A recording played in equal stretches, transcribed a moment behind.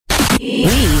We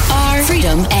are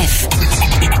Freedom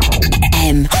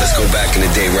FM. Let's go back in the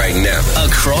day right now.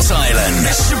 Across Ireland.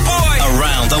 It's your boy.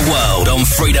 Around the world on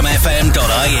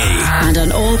freedomfm.ie. And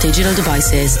on all digital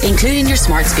devices, including your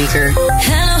smart speaker.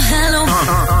 Hello.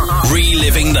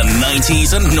 Reliving the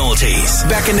 90s and noughties.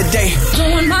 Back in the day.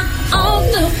 Doing my own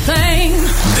little thing.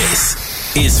 This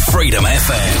is Freedom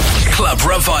FM Club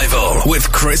Revival with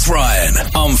Chris Ryan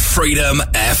on Freedom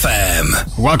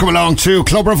FM. Welcome along to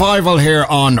Club Revival here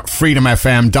on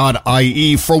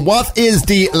freedomfm.ie for what is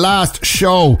the last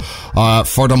show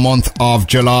for the month of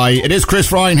July. It is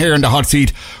Chris Ryan here in the hot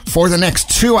seat for the next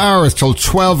 2 hours till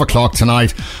 12 o'clock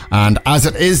tonight, and as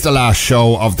it is the last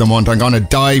show of the month, I'm going to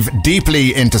dive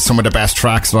deeply into some of the best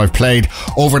tracks that I've played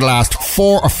over the last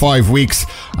 4 or 5 weeks,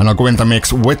 and I'll go into the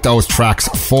mix with those tracks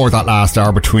for that last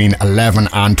hour between 11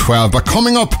 and 12. But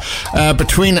coming up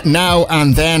between now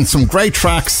and then, some great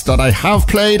tracks that I have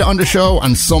played on the show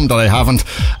and some that I haven't.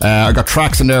 I got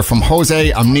tracks in there from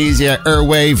Jose, Amnesia,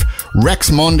 Airwave,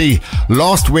 Rex Mundi,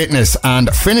 Lost Witness,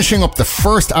 and finishing up the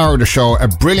first hour of the show, a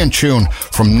brilliant tune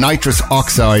from Nitrous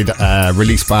Oxide,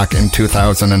 released back in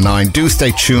 2009. Do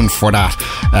stay tuned for that.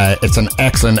 It's an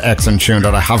excellent tune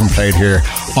that I haven't played here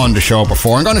on the show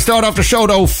before. I'm going to start off the show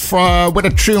though with a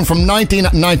tune from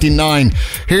 1999.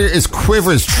 Here is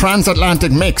Quiver's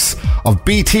transatlantic mix of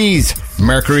BT's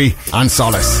Mercury and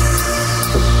Solace.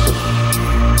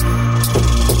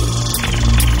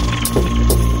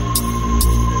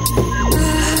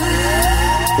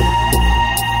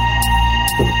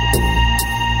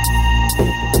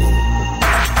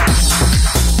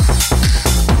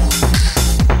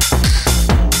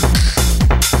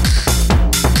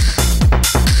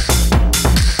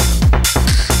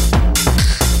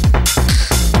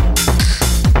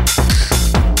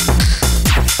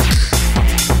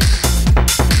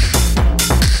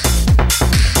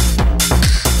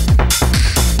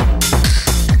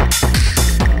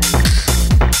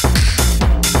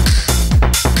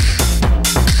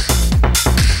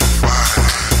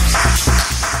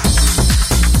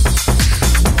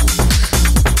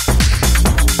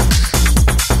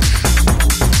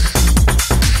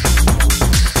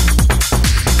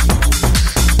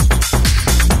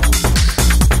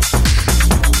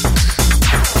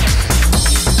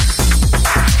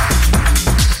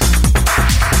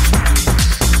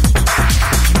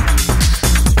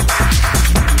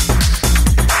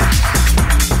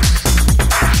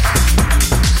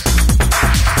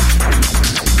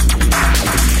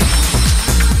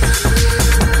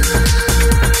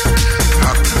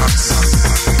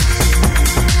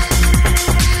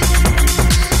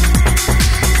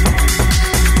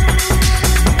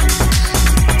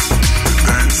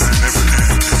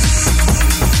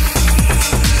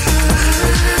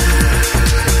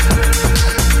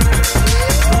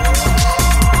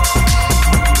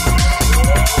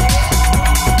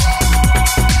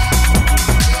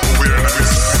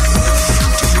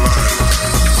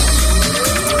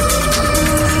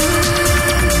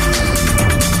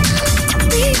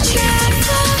 Reach out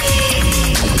for me.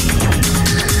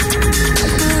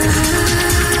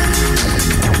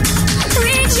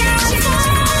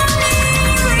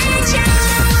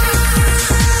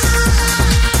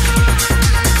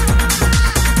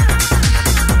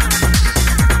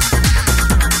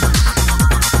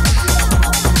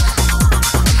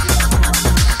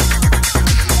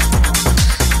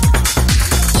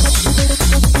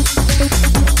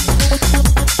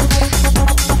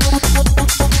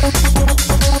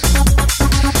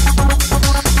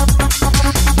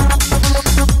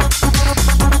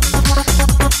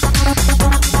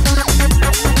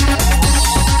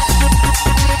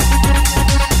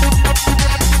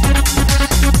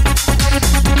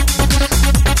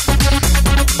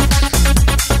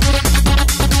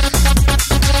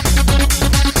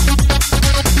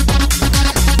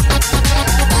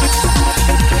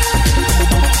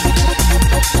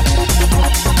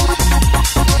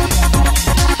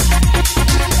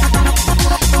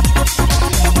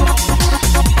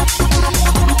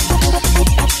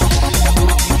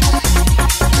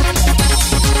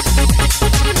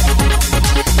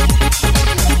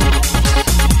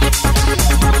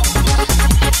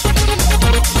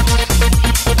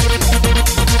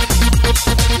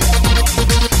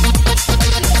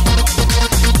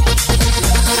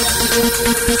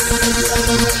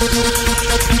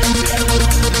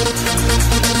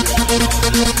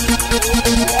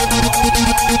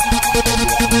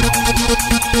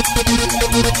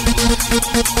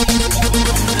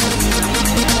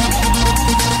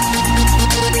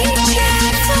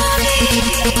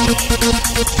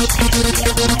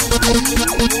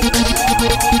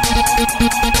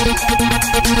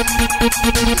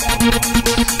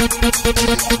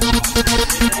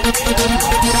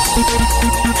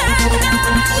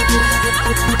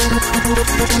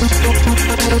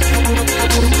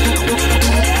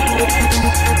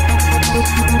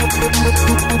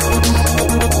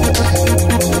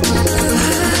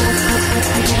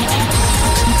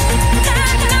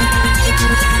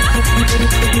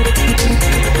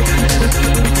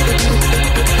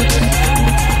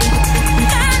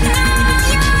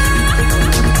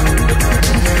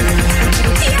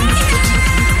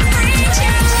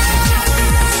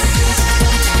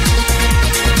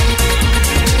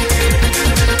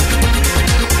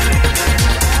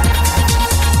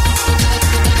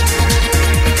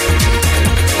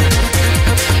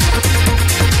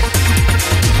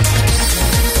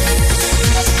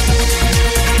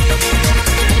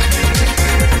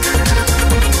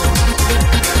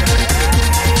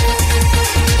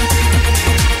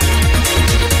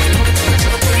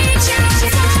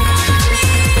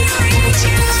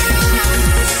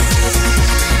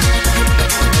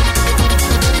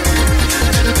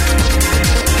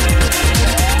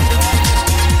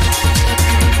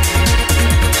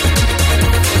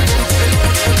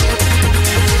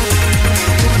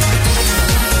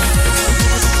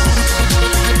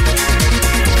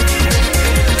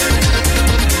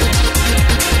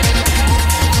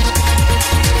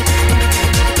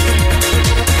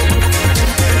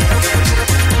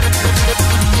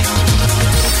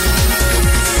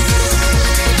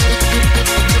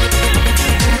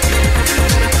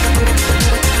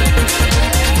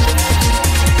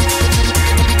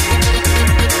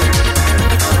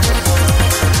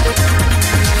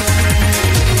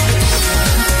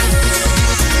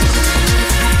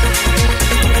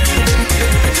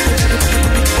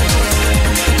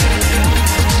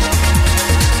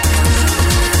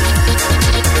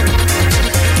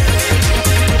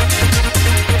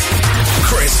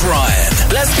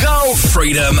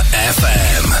 Freedom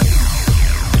FM.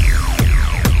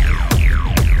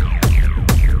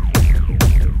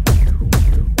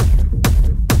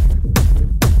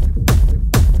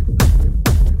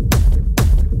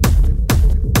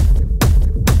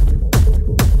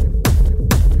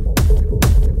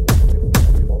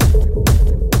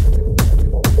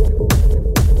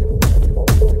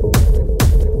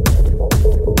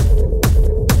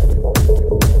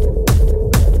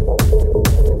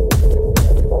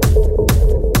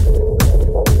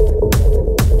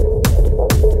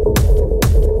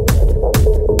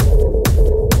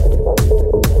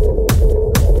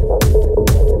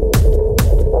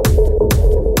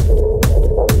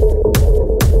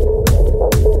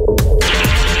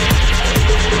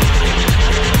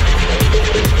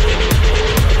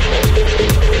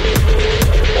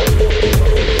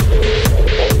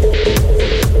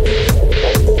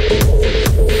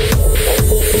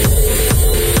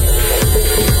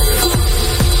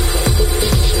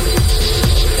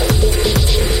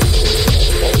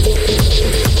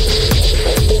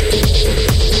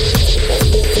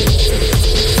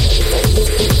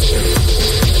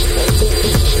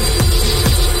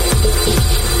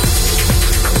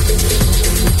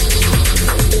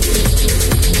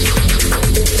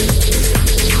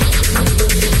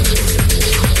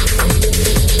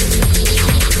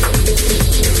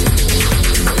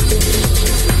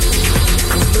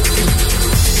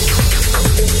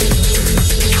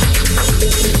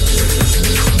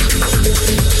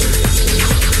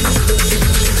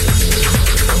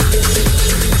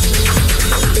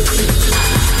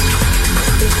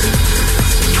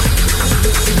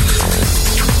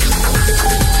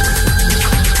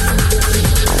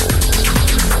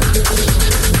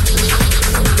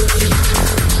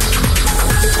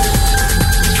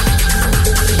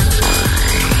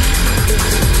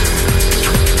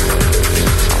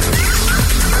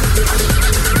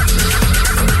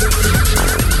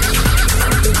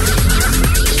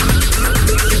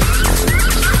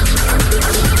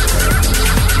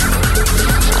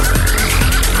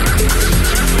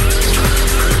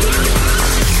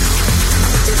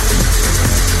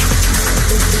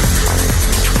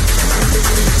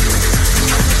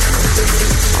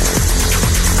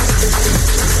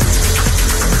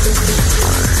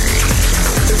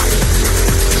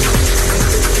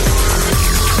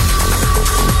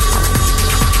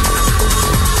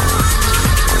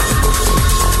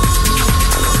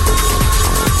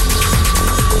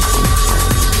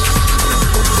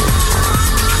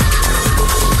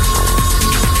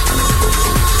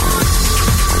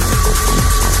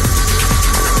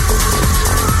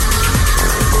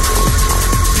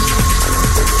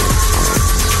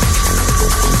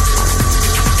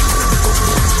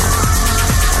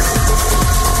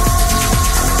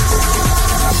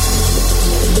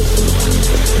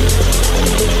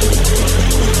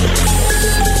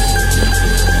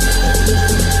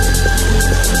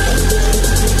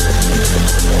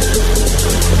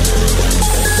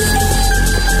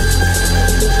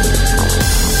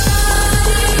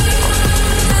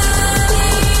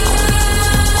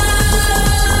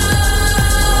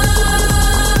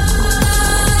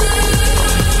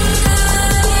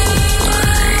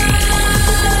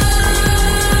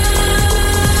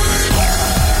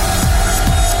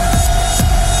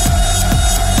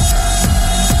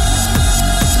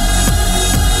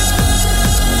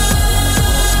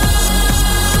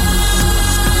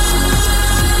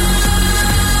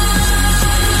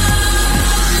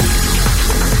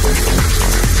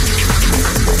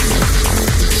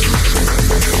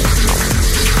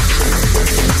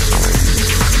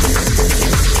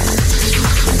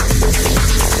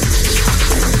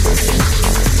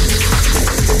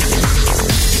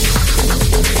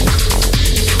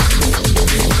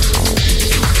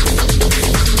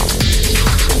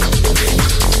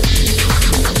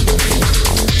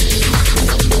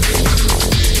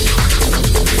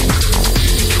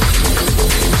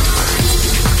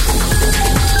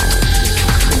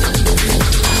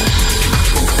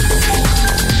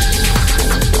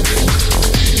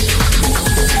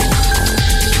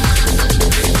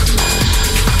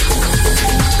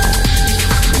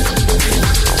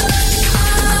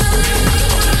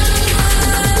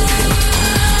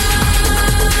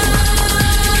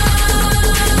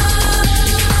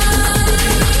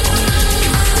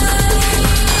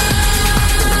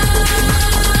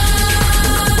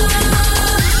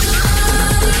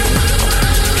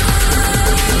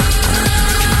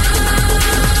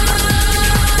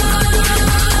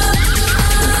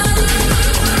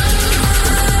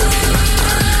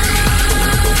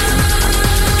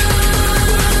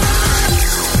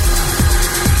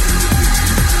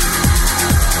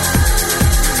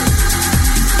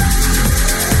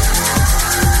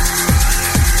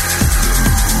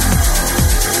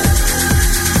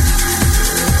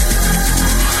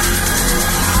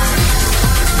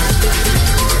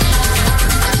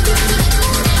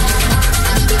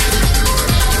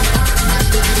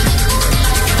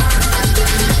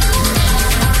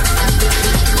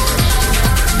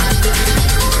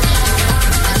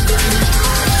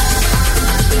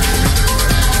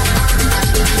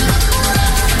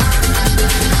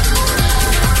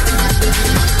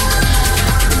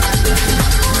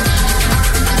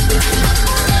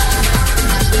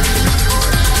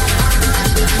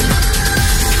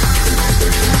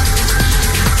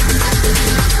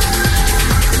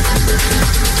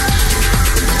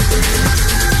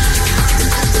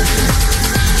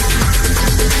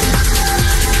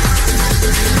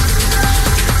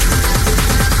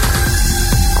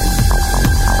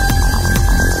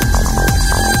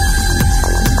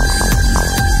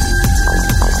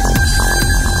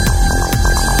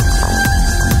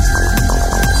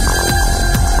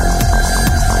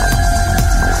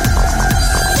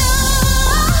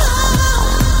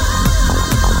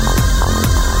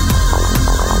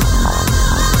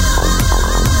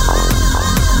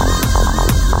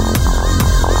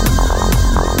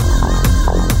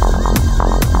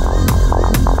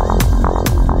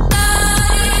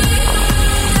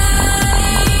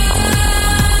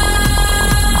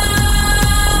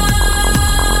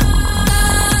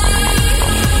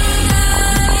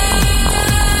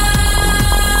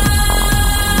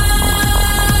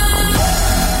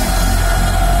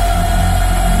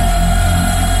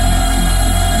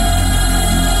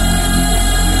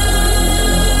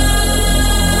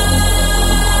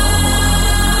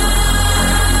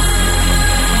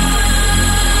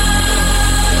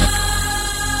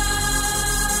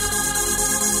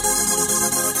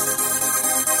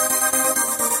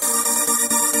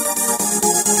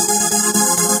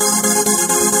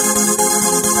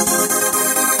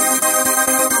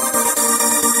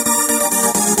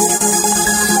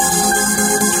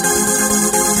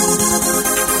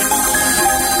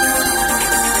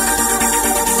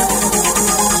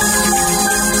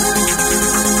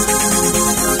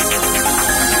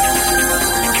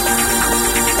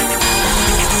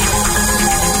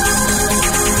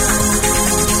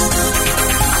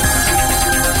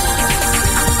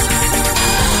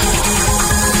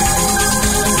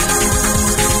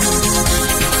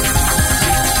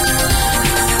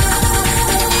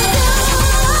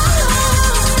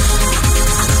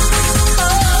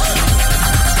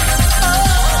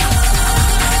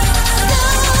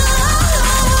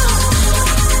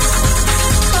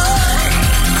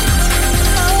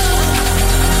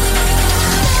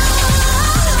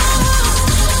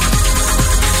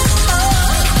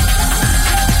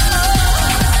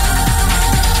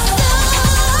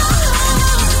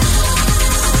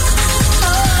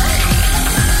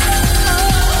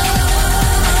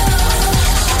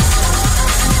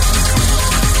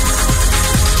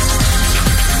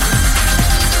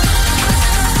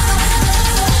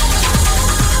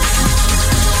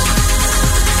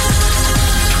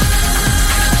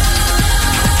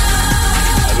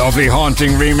 Lovely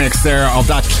haunting remix there of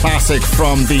that classic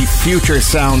from the future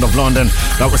sound of London.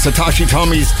 That was Satoshi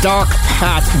Tommy's Dark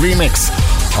Path remix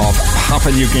of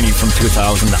Papua New Guinea from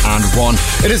 2001.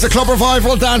 It is a Club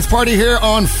Revival dance party here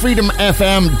on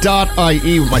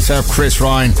freedomfm.ie with myself, Chris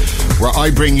Ryan, where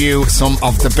I bring you some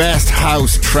of the best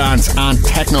house, trance and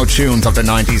techno tunes of the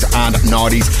 90s and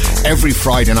noughties every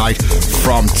Friday night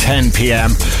from 10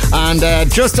 p.m. And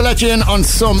just to let you in on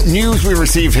some news we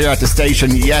received here at the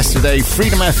station yesterday,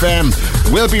 Freedom FM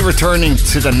will be returning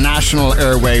to the national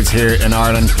airwaves here in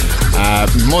Ireland.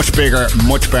 Much bigger,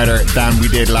 much better than we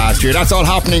did last year. That's all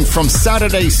happening from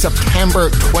Saturday, September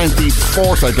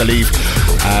 24th, I believe.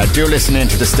 Do listen in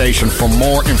to the station for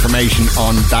more information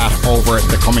on that over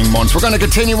the coming months. We're going to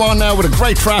continue on now with a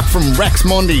great track from Rex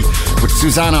Mundy with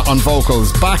Susanna on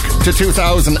vocals. Back to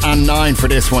 2009 for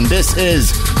this one. This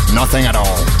is Nothing at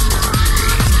All.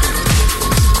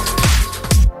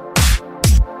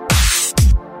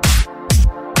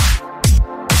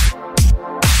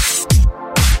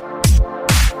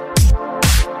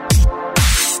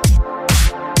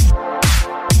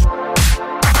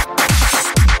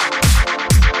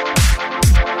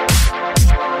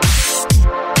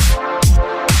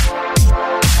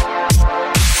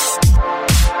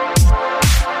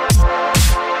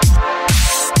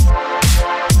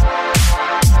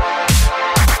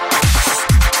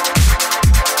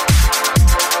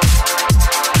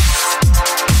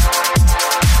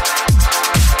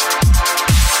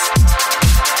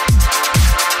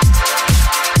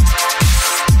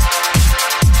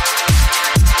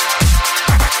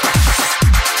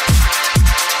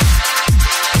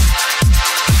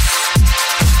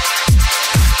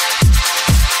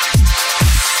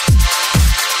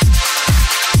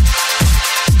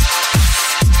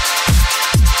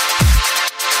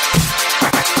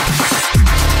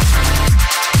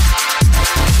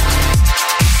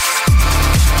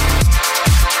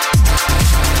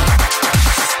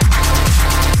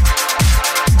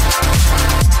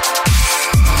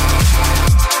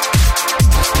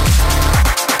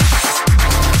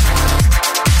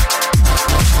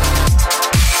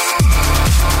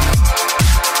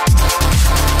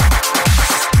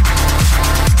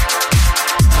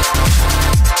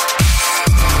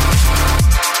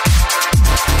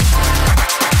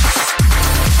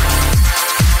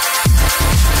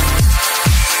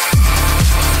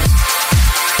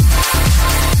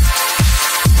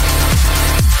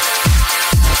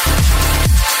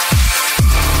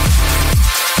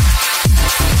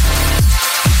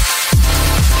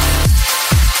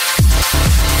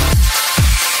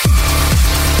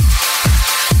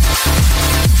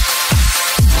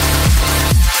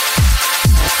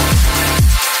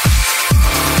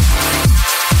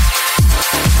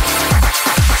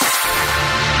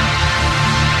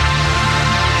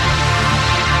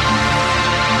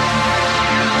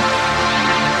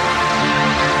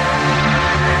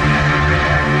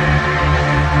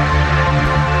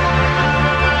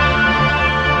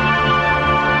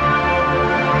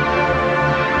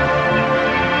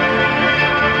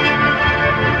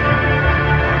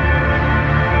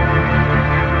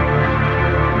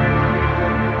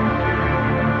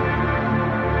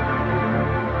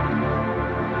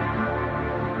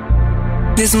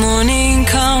 This morning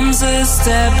comes a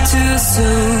step too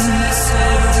soon.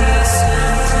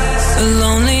 A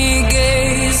lonely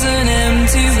gaze, an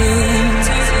empty room.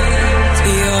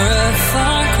 You're a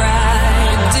far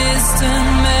cry, distant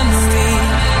memory.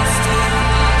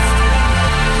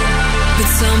 But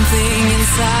something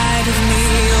inside of me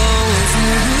always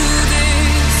knew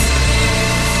this.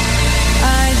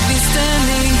 I'd be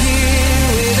standing here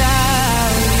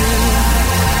without you.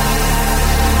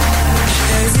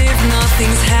 As if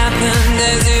nothing's happened,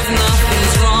 as if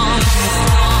nothing's wrong.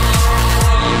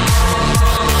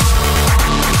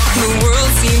 The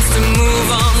world seems to move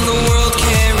on, the world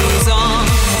carries on.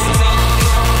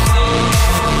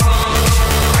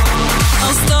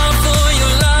 I'll start for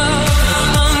your love,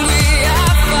 hungry I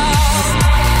fall.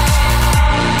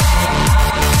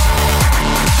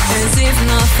 As if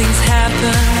nothing's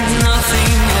happened,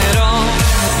 nothing at all.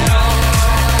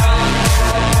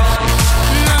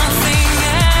 Nothing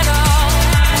at all.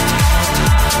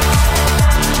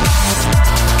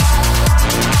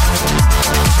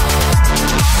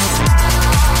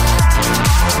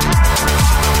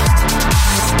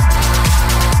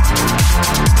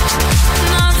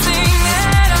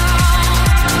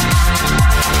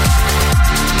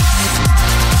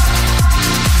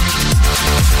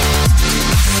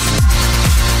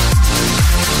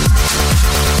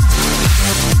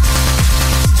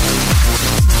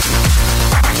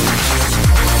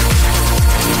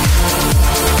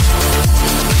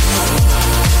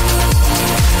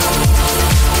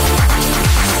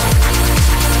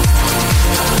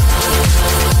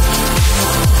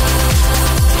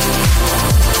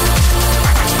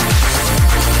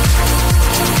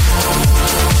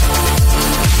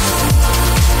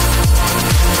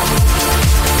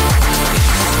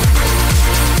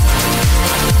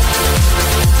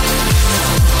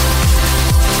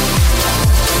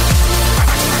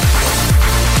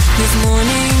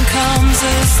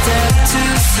 a step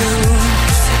too soon.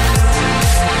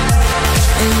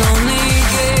 A lonely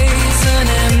gaze, an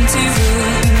empty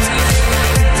room.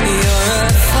 You're a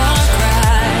far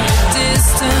cry,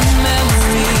 distant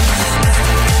memory.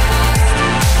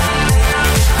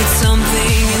 But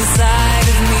something inside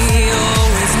of me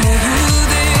always knew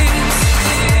this.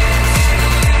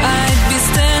 I'd be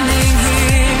standing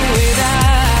here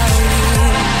without you,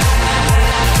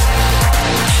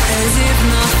 as if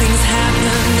nothing's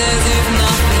happened, as if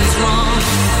nothing's wrong.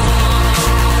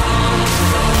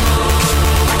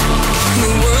 The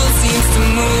world seems to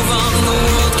move on, the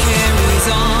world carries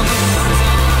on.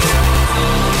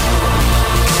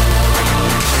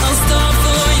 I'll stop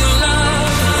for your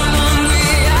love, I'm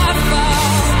hungry, I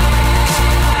fall.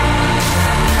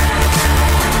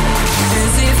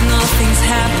 As if nothing's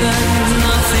happened,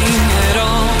 nothing at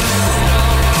all.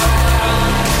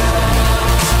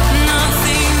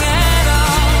 Nothing at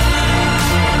all.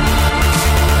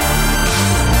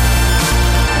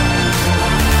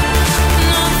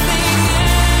 Nothing at all.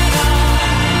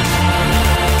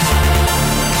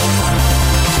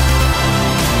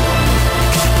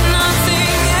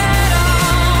 Nothing at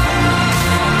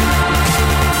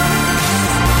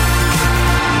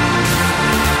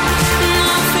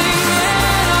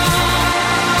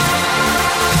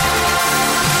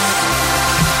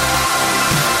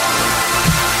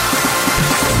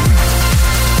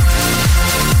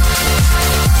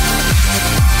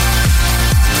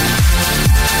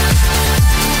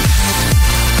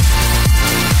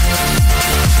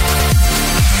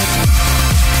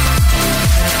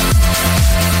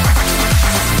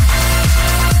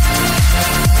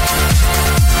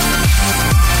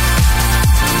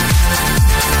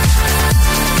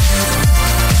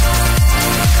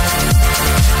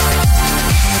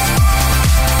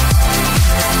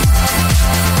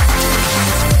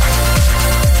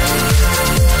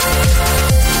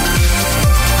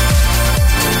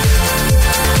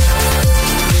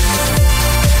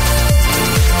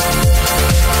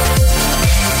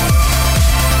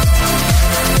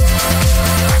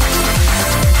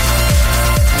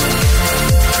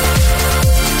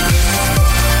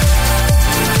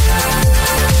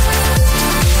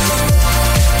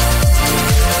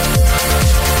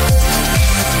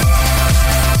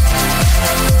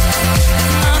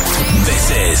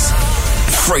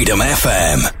Freedom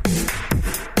FM.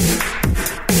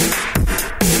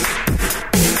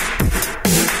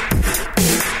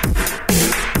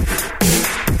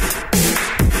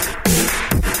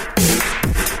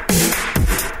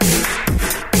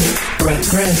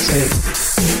 Progressive,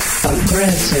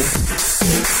 aggressive,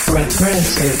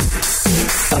 progressive,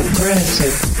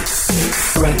 aggressive,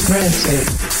 progressive,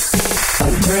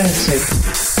 aggressive,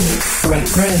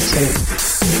 progressive,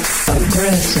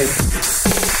 aggressive,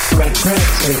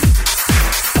 progressive,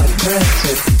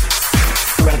 aggressive,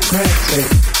 progressive,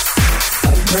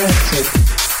 aggressive,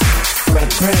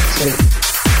 progressive,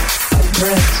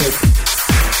 aggressive,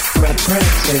 progressive, aggressive,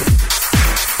 progressive,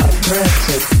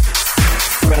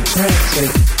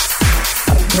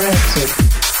 aggressive,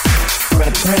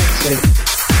 progressive,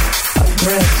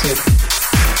 aggressive, progressive, aggressive,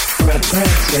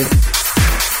 progressive,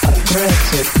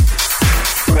 aggressive, progressive, aggressive,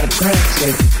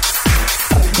 progressive,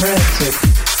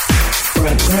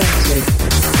 aggressive, progressive,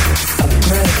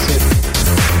 aggressive, progressive, aggressive,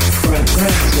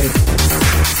 progressive,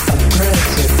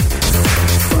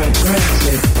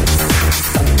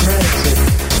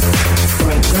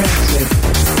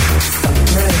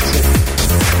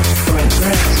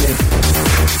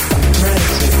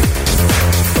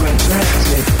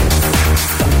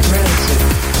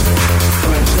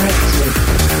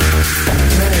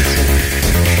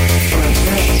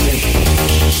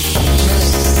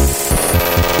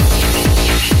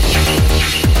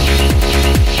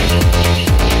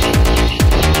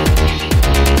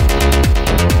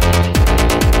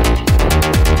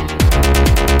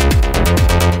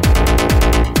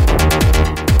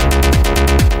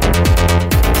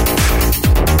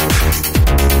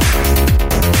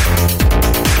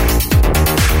 progressive,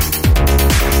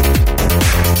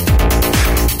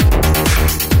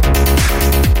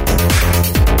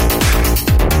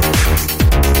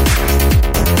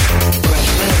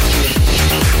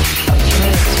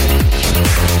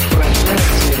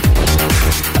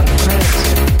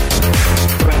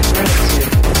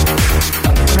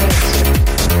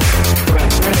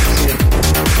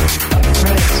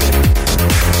 aggressive,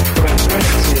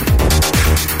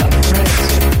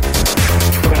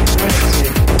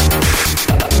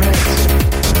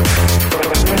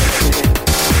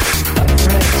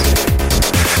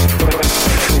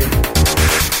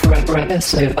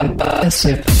 progressive,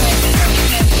 aggressive.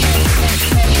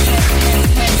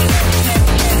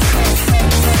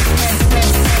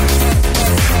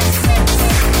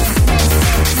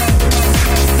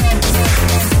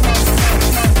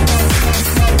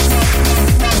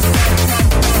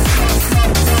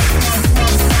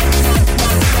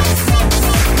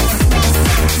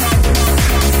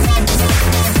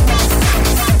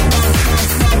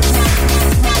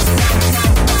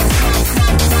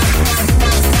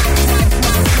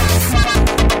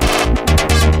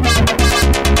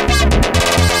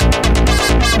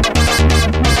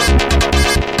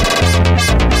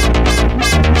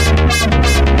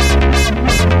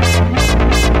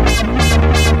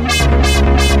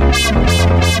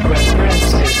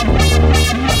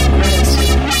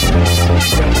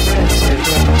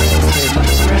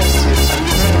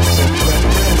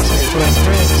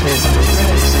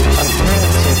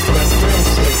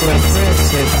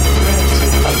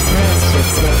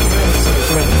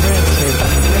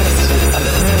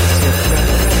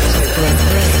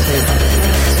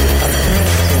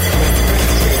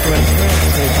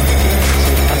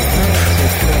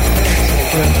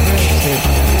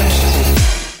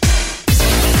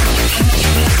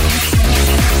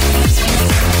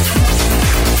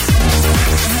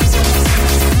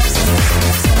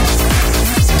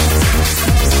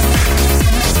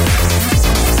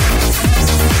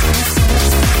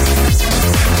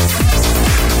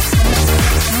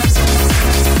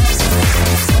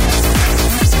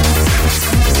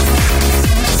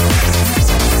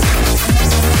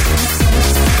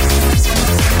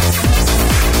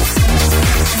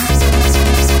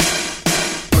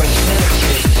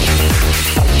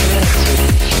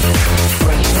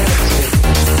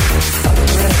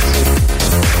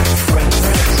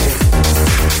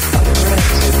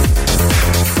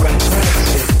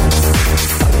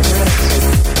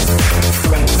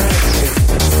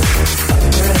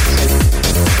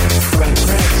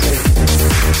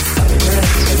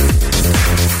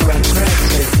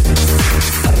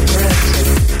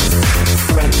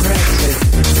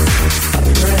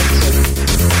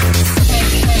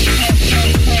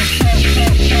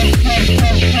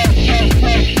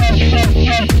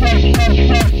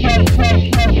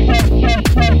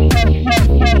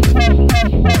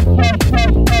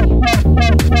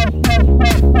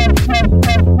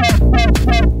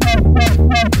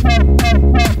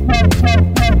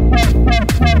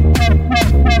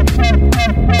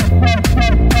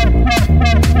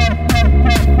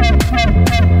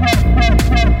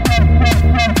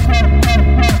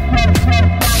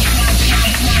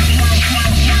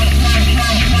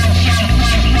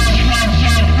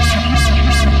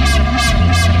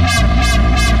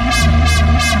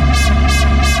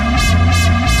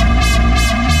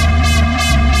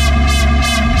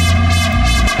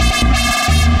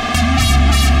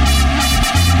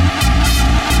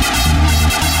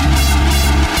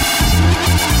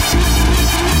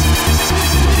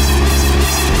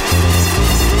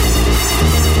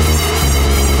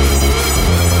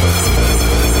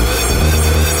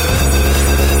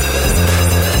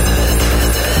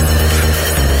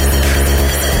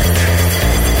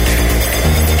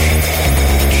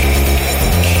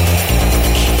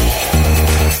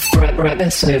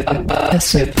 aggressive,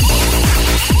 aggressive.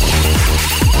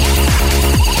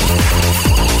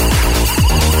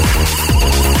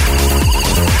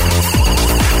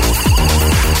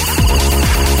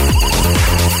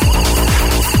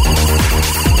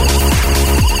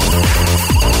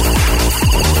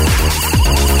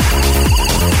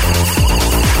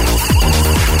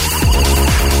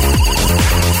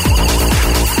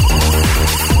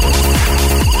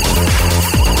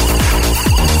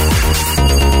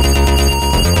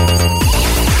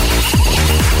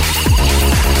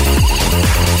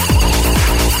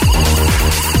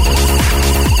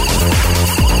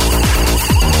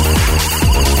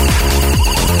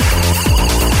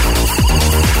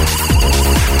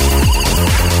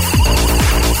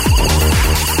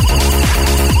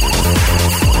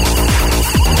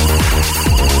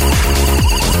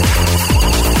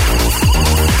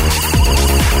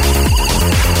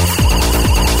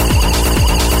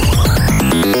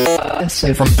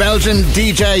 From Belgian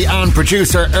DJ and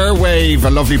producer Airwave, a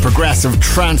lovely progressive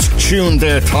trance tune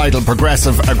there titled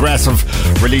Progressive Aggressive,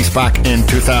 released back in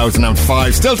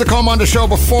 2005. Still to come on the show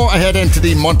before I head into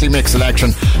the monthly mix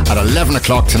selection at 11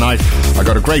 o'clock tonight. I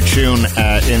got a great tune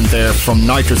in there from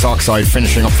Nitrous Oxide,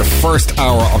 finishing up the first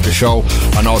hour of the show,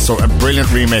 and also a brilliant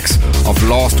remix of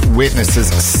Lost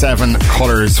Witnesses' Seven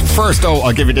Colours. First though,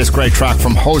 I'll give you this great track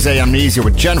from Jose Amnesia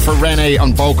with Jennifer Renee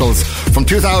on vocals from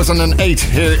 2008.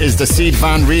 Here is the Seed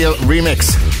Van Riel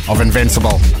remix of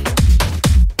Invincible.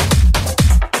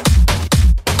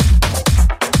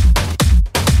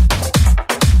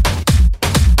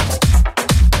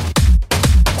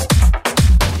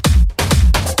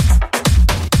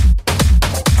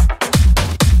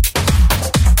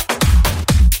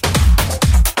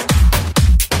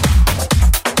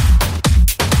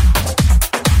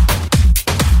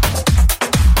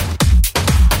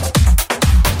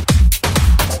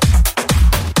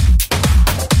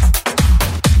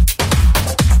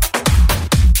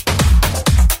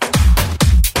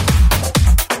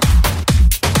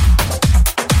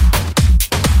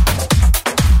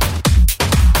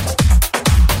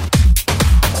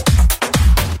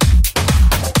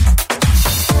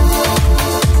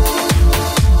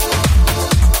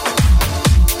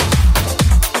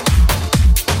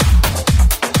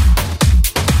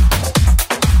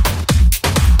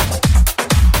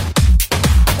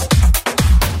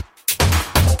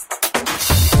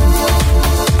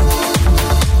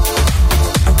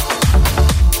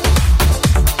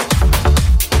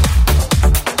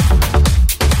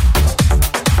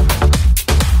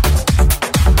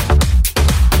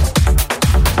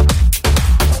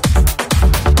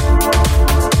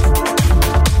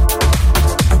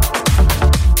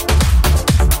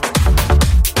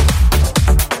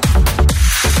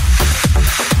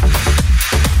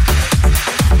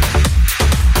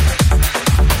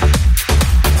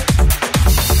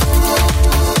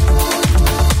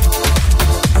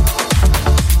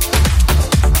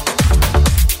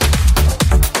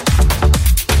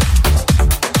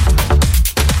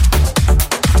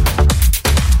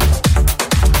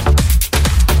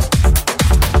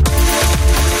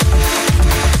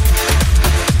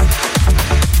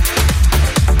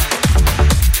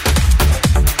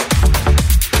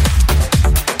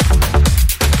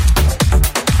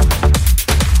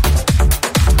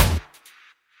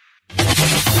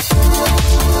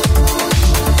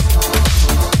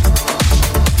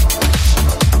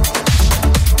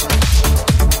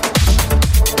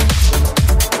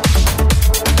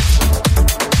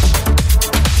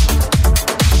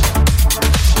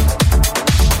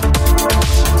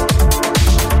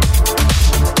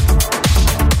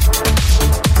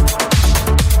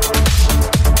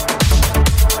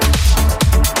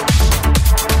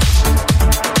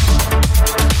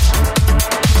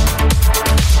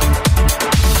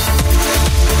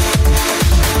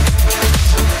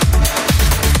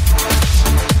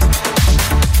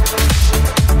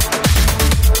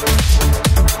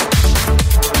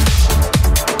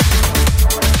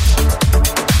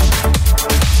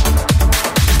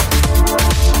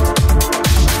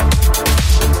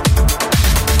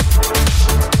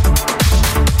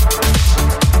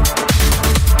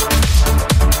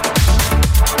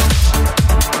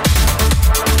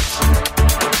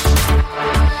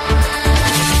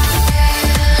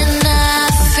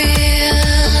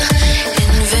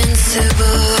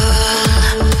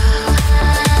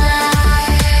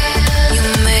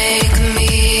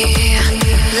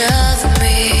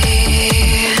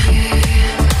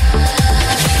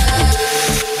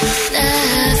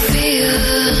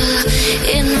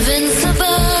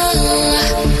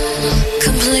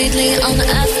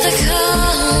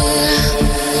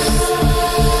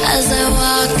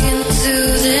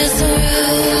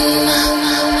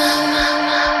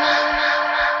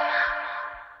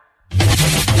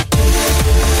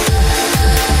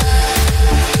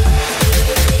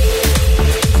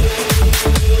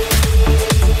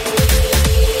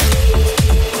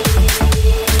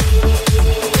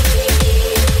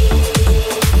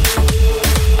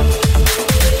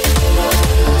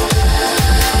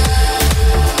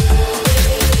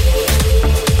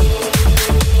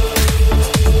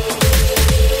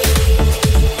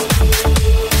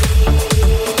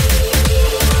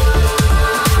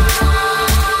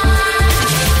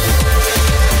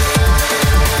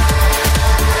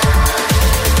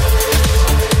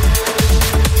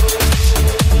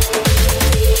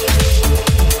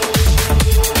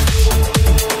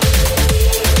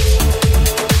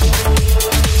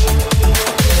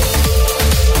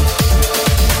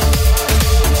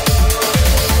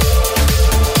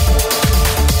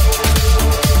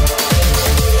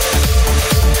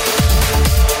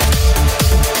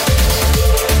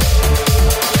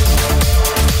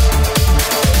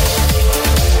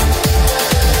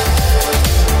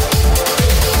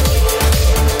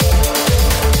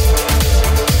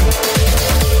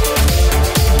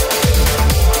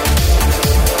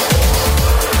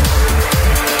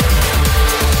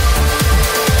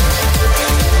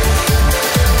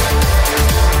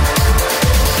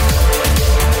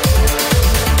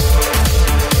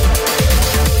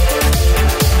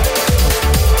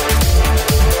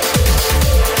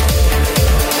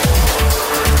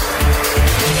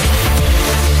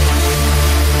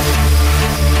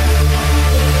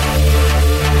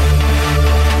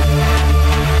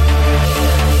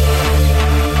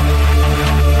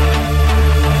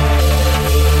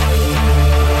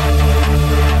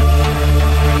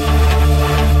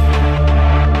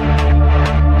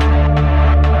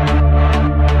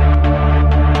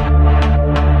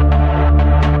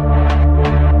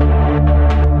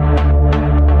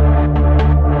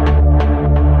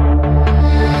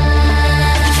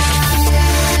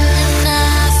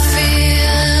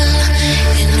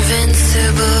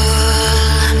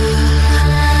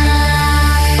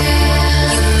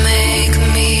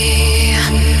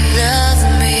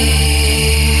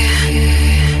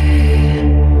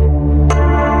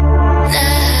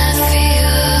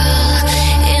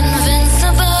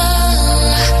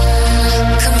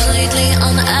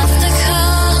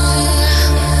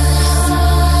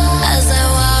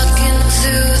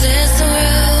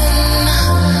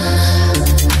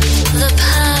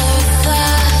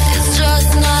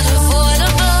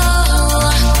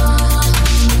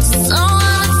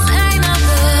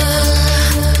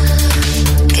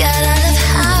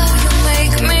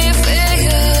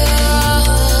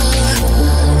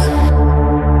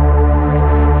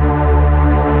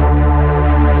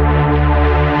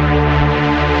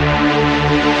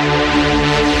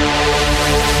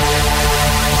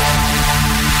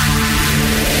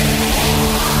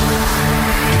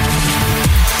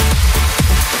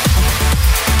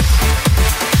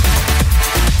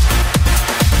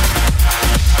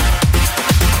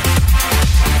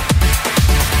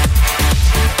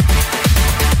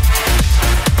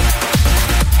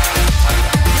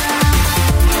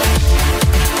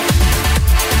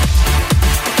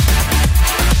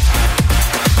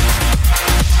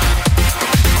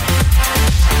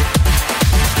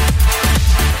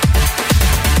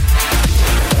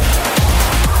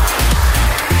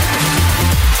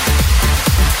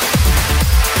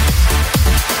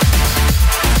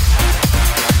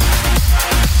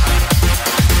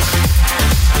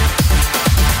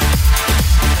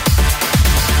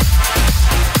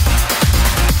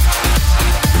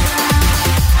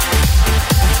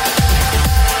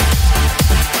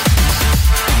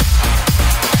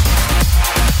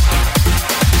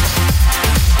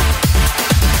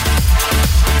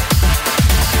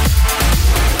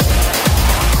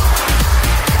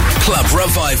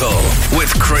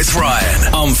 with Chris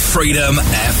Ryan on Freedom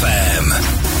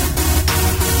FM.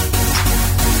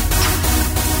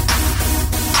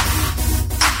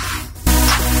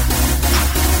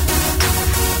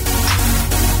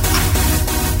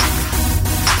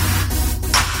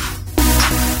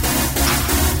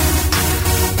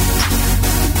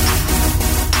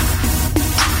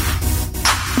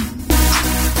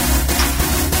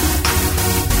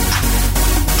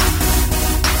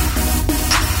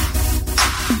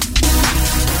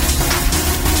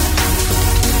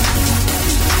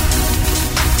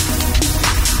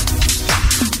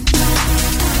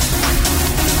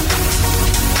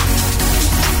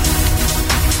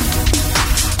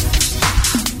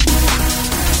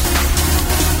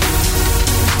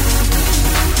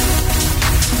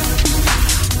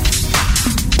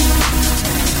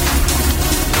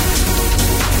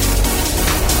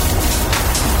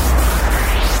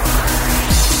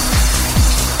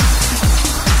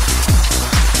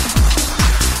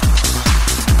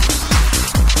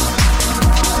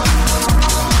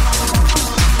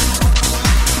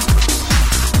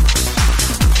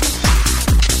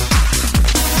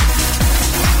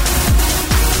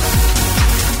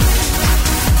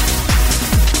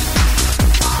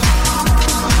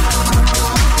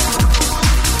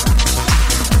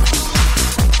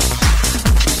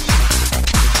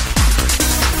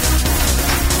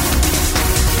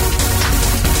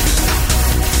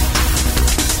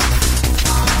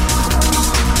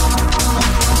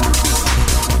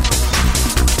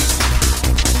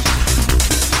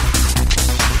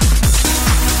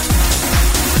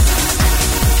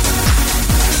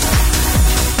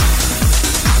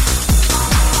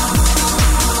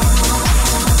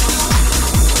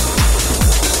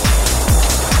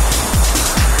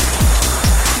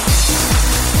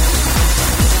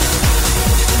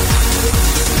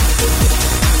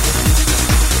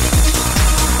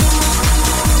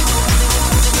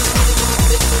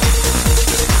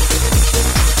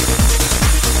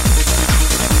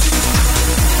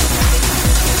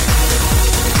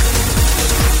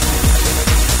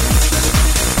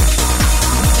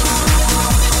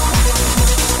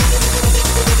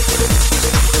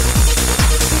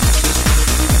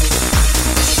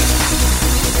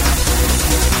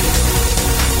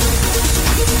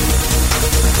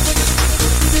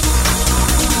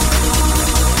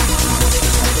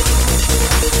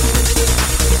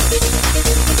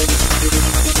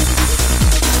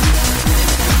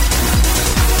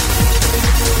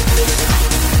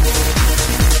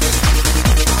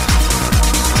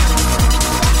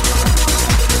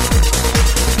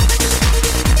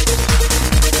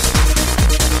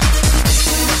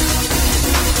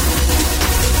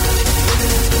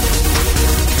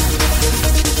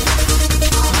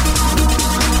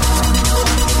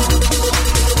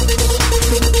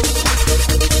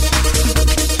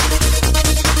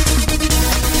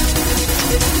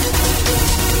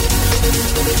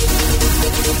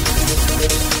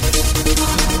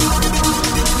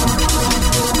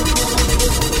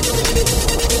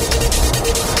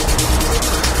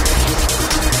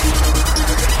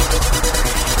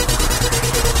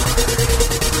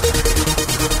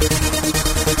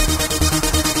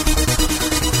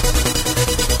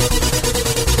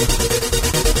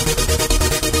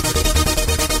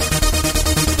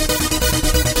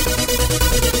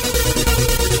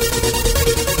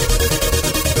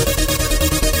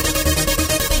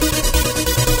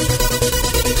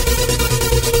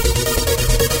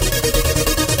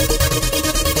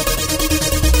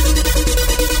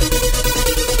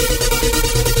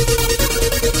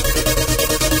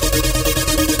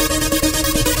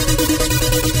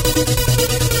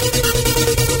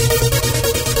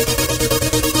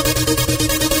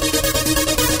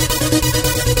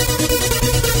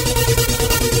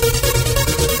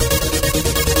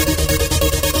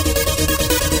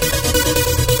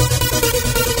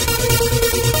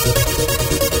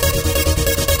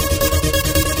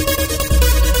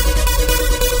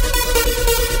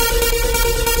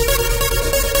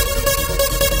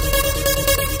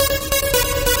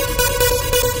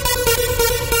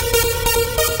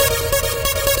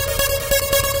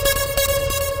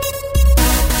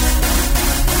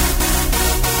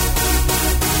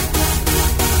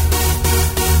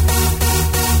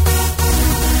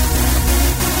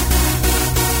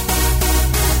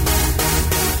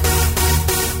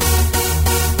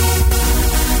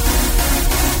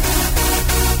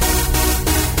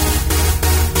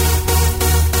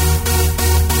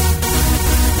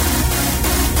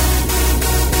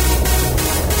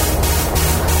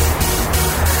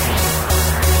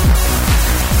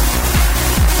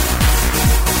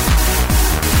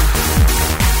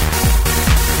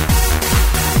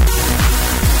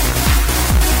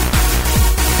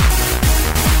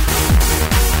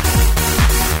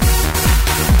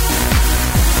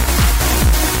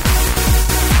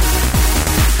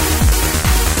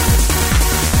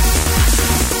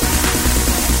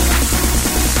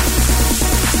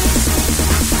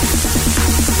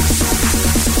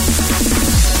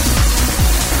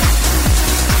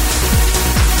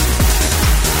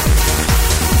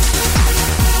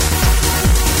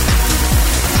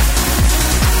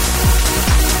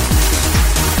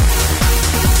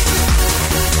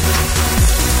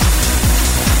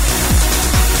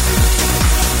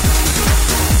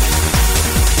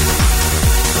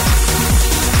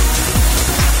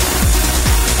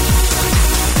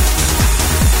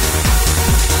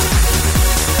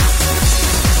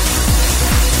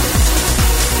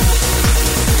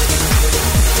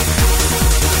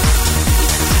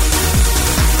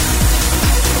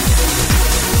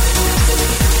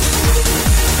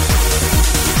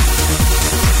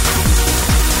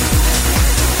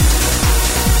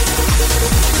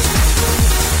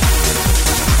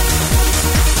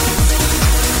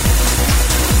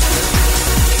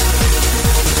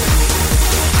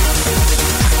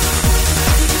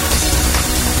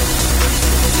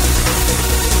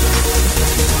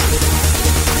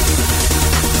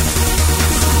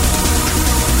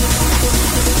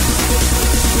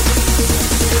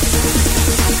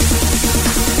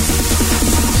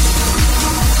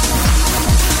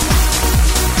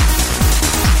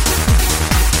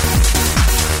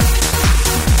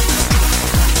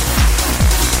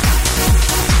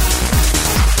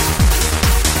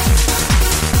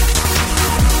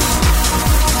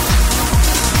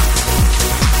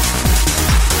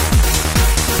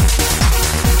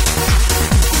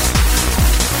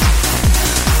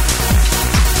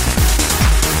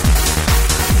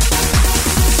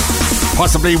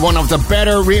 possibly one of the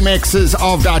better remixes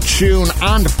of that tune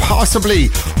and possibly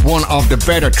one of the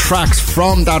better tracks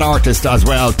from that artist as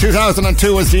well.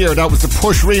 2002 was the year. That was the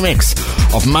Push remix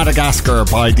of Madagascar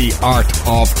by The Art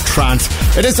of Trance.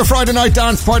 It is the Friday night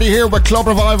dance party here with Club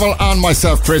Revival and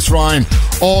myself, Chris Ryan,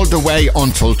 all the way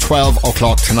until 12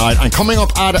 o'clock tonight. And coming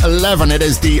up at 11, it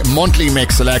is the monthly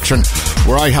mix selection,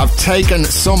 where I have taken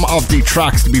some of the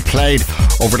tracks to be played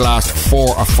over the last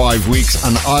 4 or 5 weeks,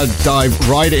 and I'll dive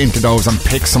right into those and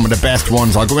pick some of the best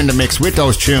ones. I'll go in the mix with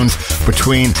those tunes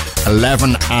between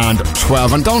 11 and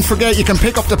 12. And don't forget, you can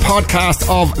pick up the podcast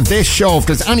of this show. If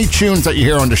there's any tunes that you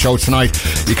hear on the show tonight,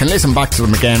 you can listen back to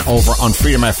them again over on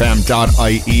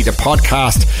freedomfm.ie. The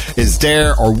podcast is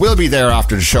there, or will be there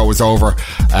after the show is over,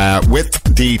 with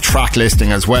the track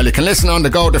listing as well. You can listen on the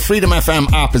go. The Freedom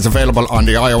FM app is available on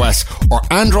the iOS or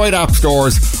Android app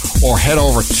stores, or head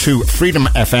over to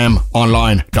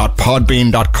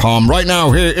freedomfmonline.podbean.com. Right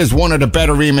now, here is one of the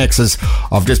better remixes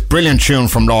of this brilliant tune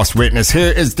from Lost Witness.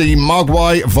 Here is the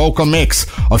Mogwai vocal mix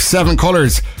of 7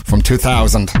 Colours from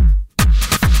 2000.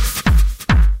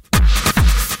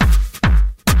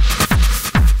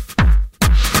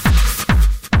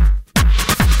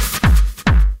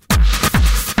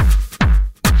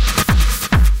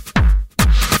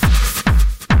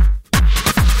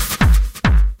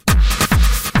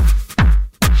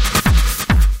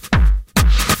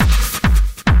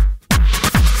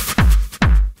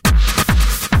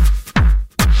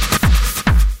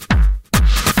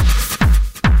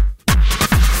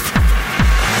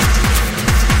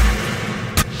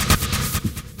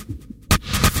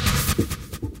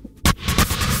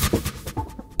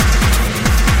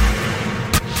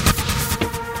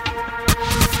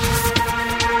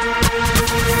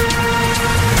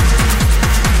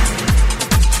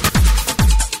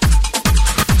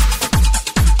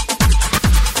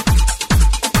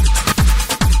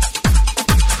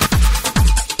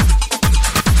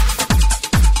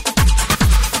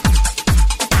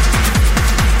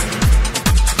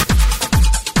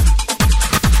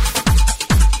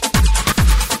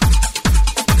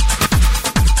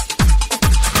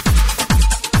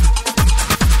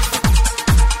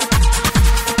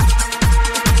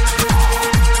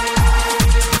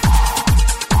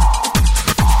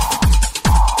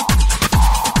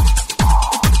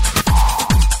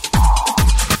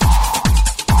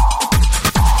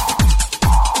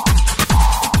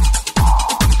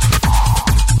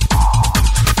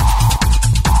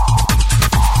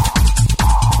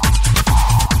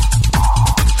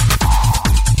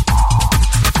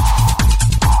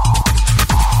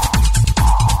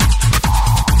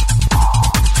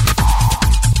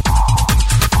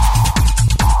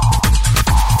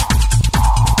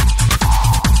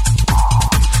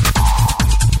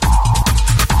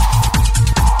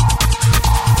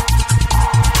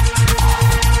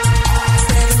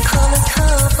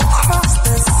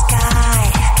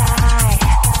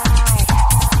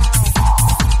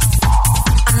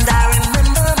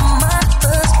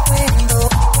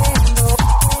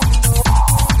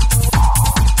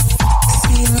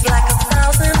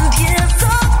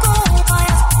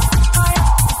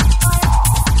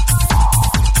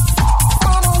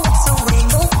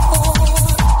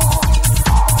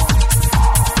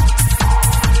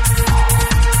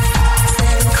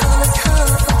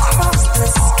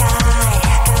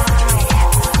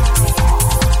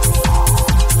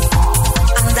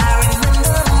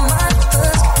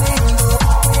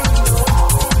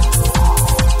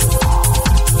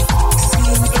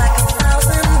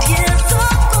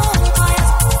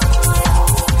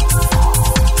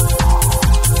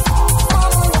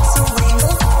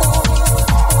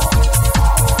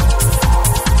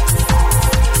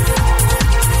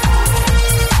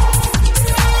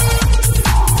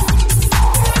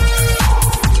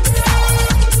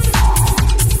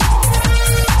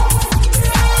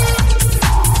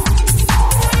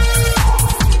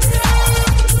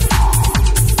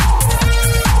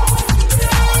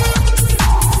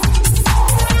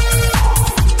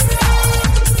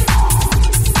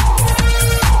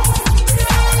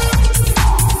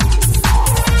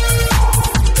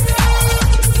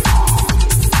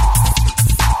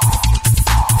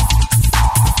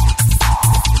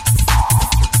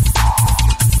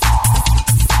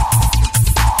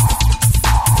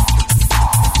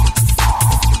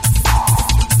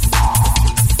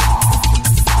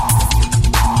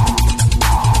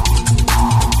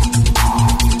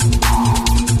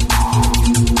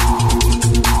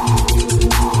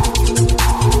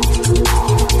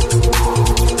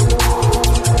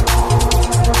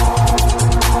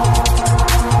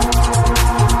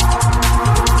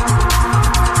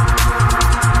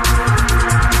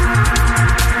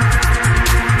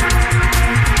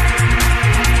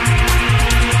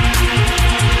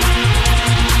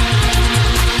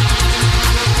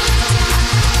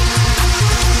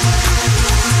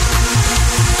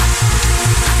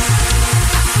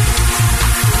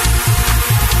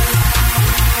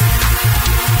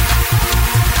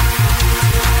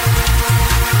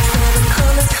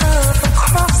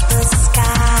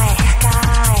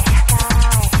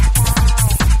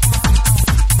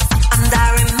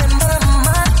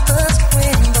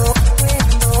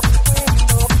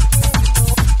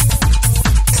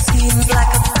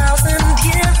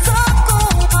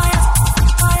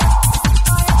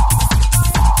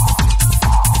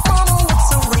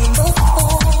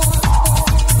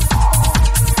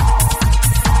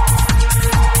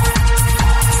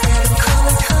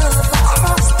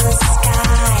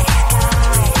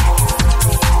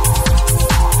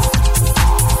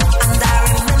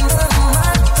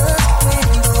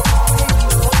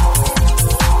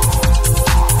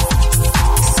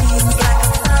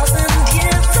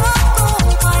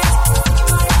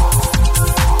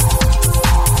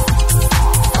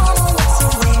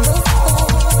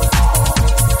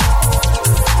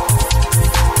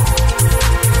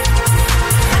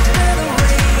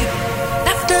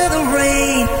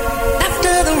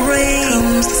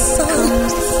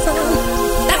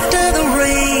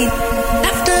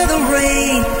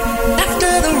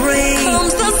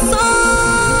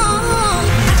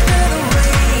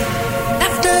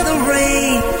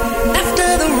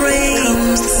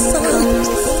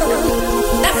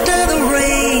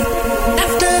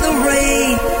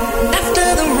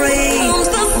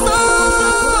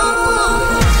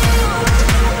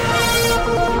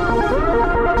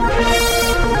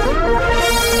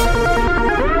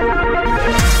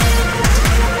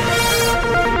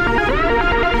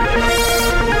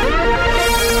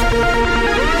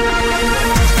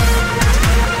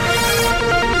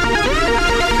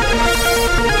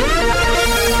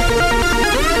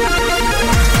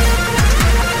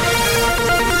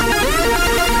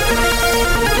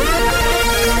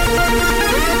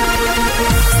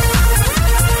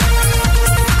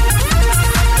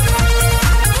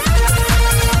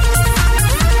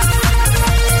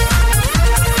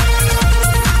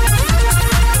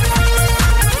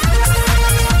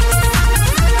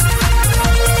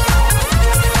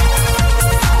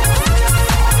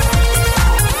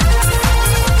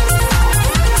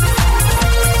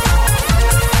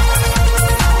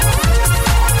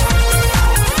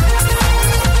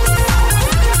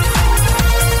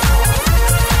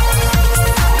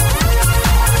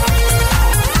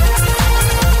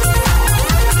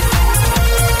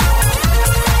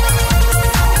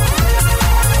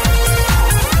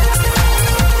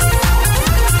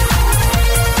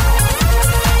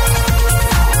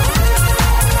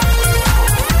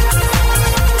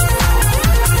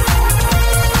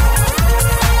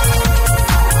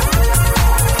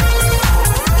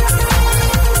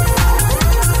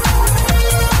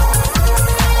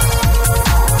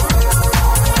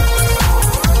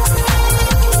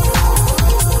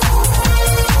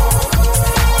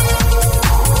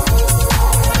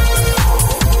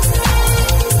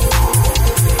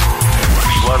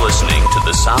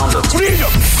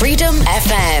 Freedom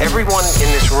FM. Everyone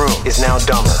in this room is now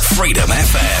dumber Freedom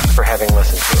FM. for having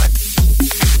listened to it.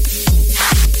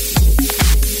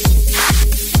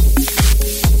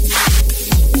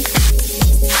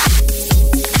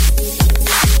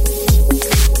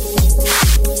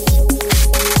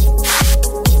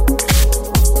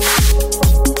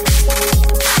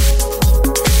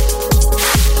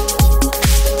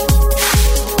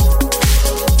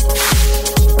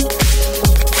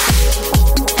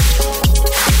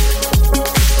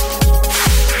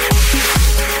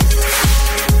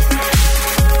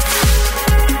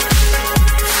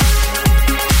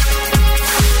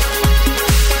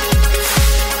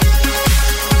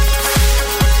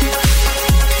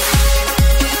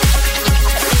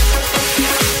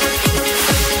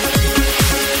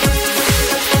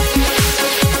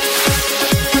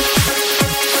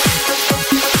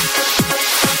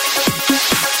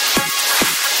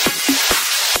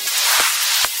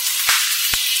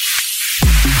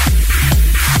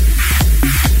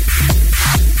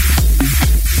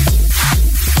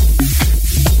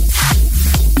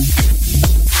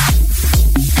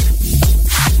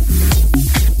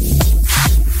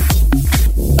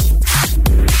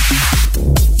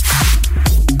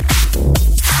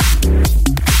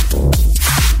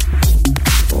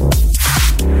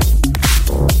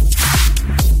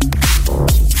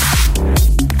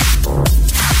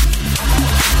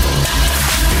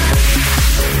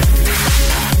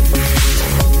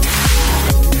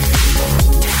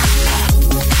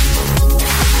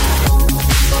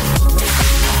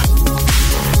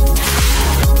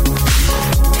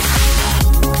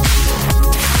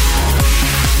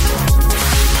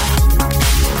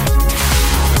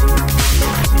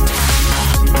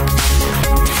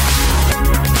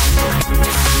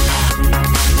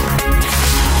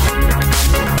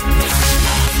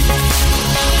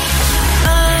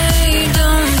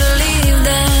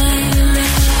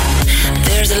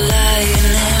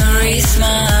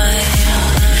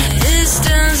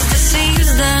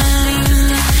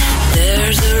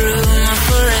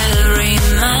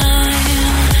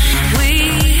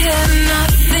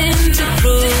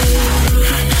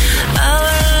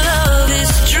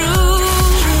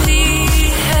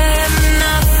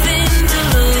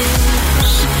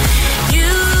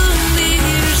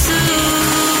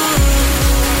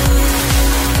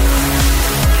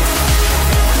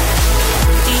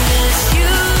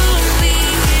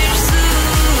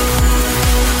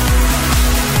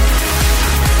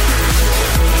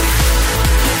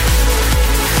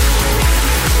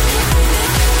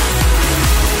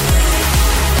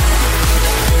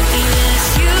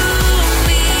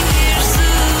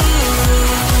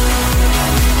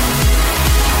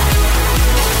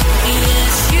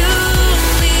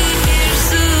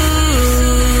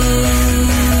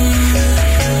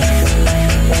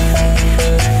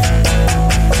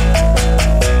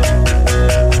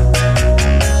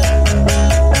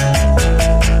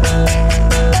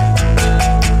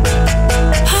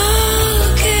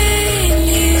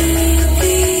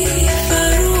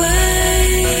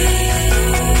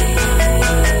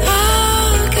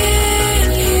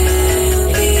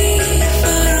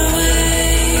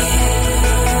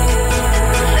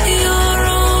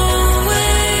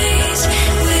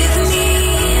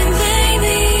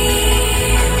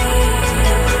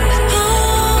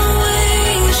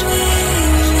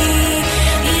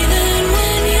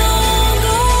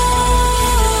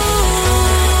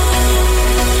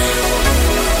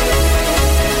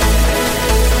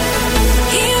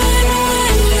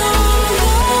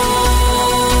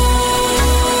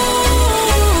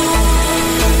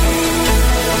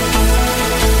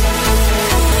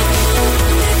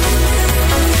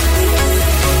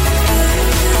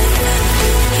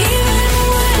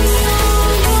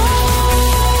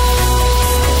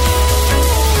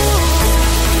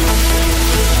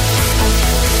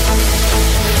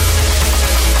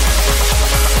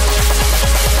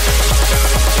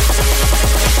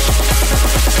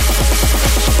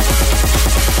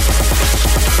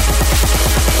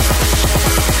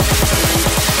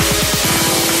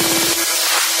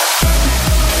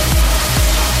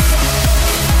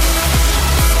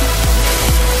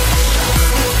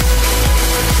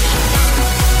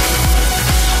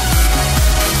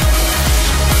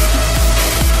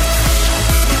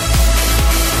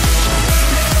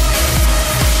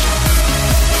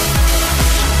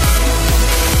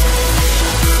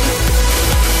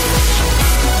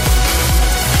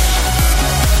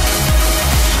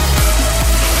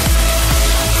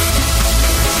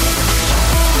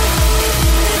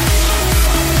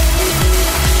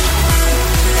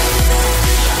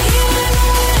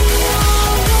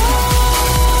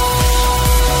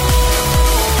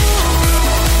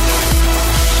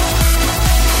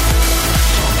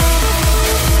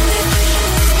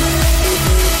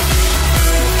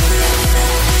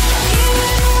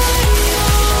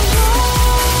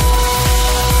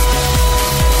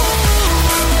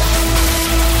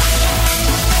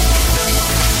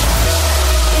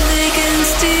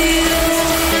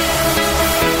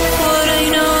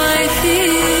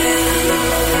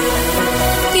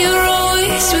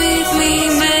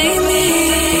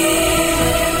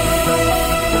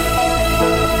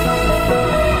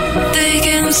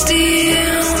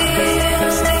 steal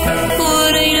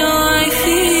what I know I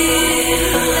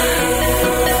feel.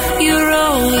 You're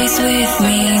always with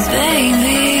me,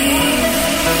 baby.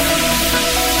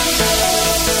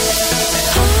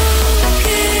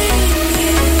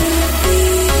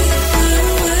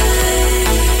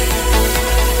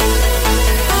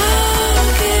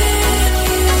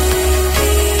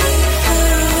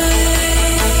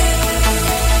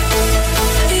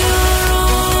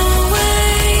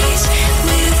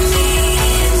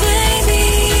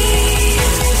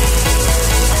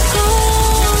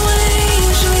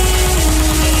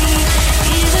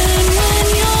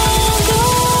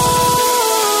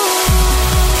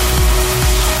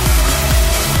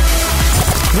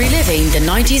 The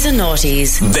 90s and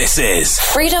noughties. This is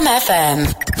Freedom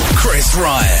FM. Chris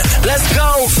Ryan. Let's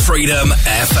go. Freedom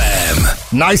FM.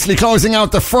 Nicely closing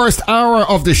out the first hour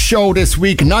of the show this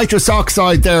week. Nitrous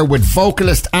Oxide there with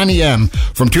vocalist Annie M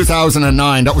from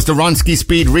 2009. That was the Ronsky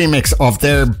Speed remix of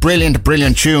their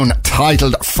brilliant tune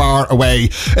titled Far Away.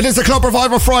 It is the Club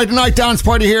Revival Friday night dance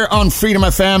party here on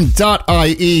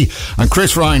freedomfm.ie, and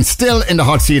Chris Ryan still in the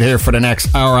hot seat here for the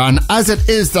next hour. And as it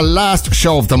is the last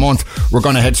show of the month, we're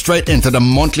going to head straight into the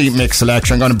monthly mix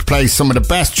selection. I'm going to play some of the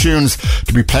best tunes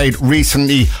to be played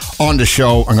recently on the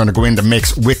show. I'm going to go in the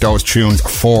mix with those tunes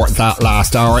for that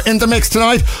last hour. In the mix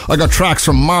tonight, I got tracks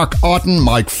from Mark Otten,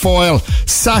 Mike Foyle,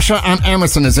 Sasha and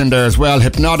Emerson is in there as well,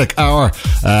 Hypnotic Hour,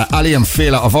 Ali and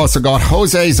Fila. I've also got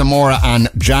Jose Zamora and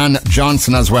Jan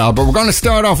Johnson as well. But we're going to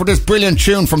start off with this brilliant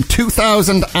tune from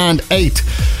 2008.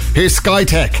 Here's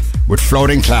Skytech with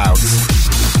Floating Clouds.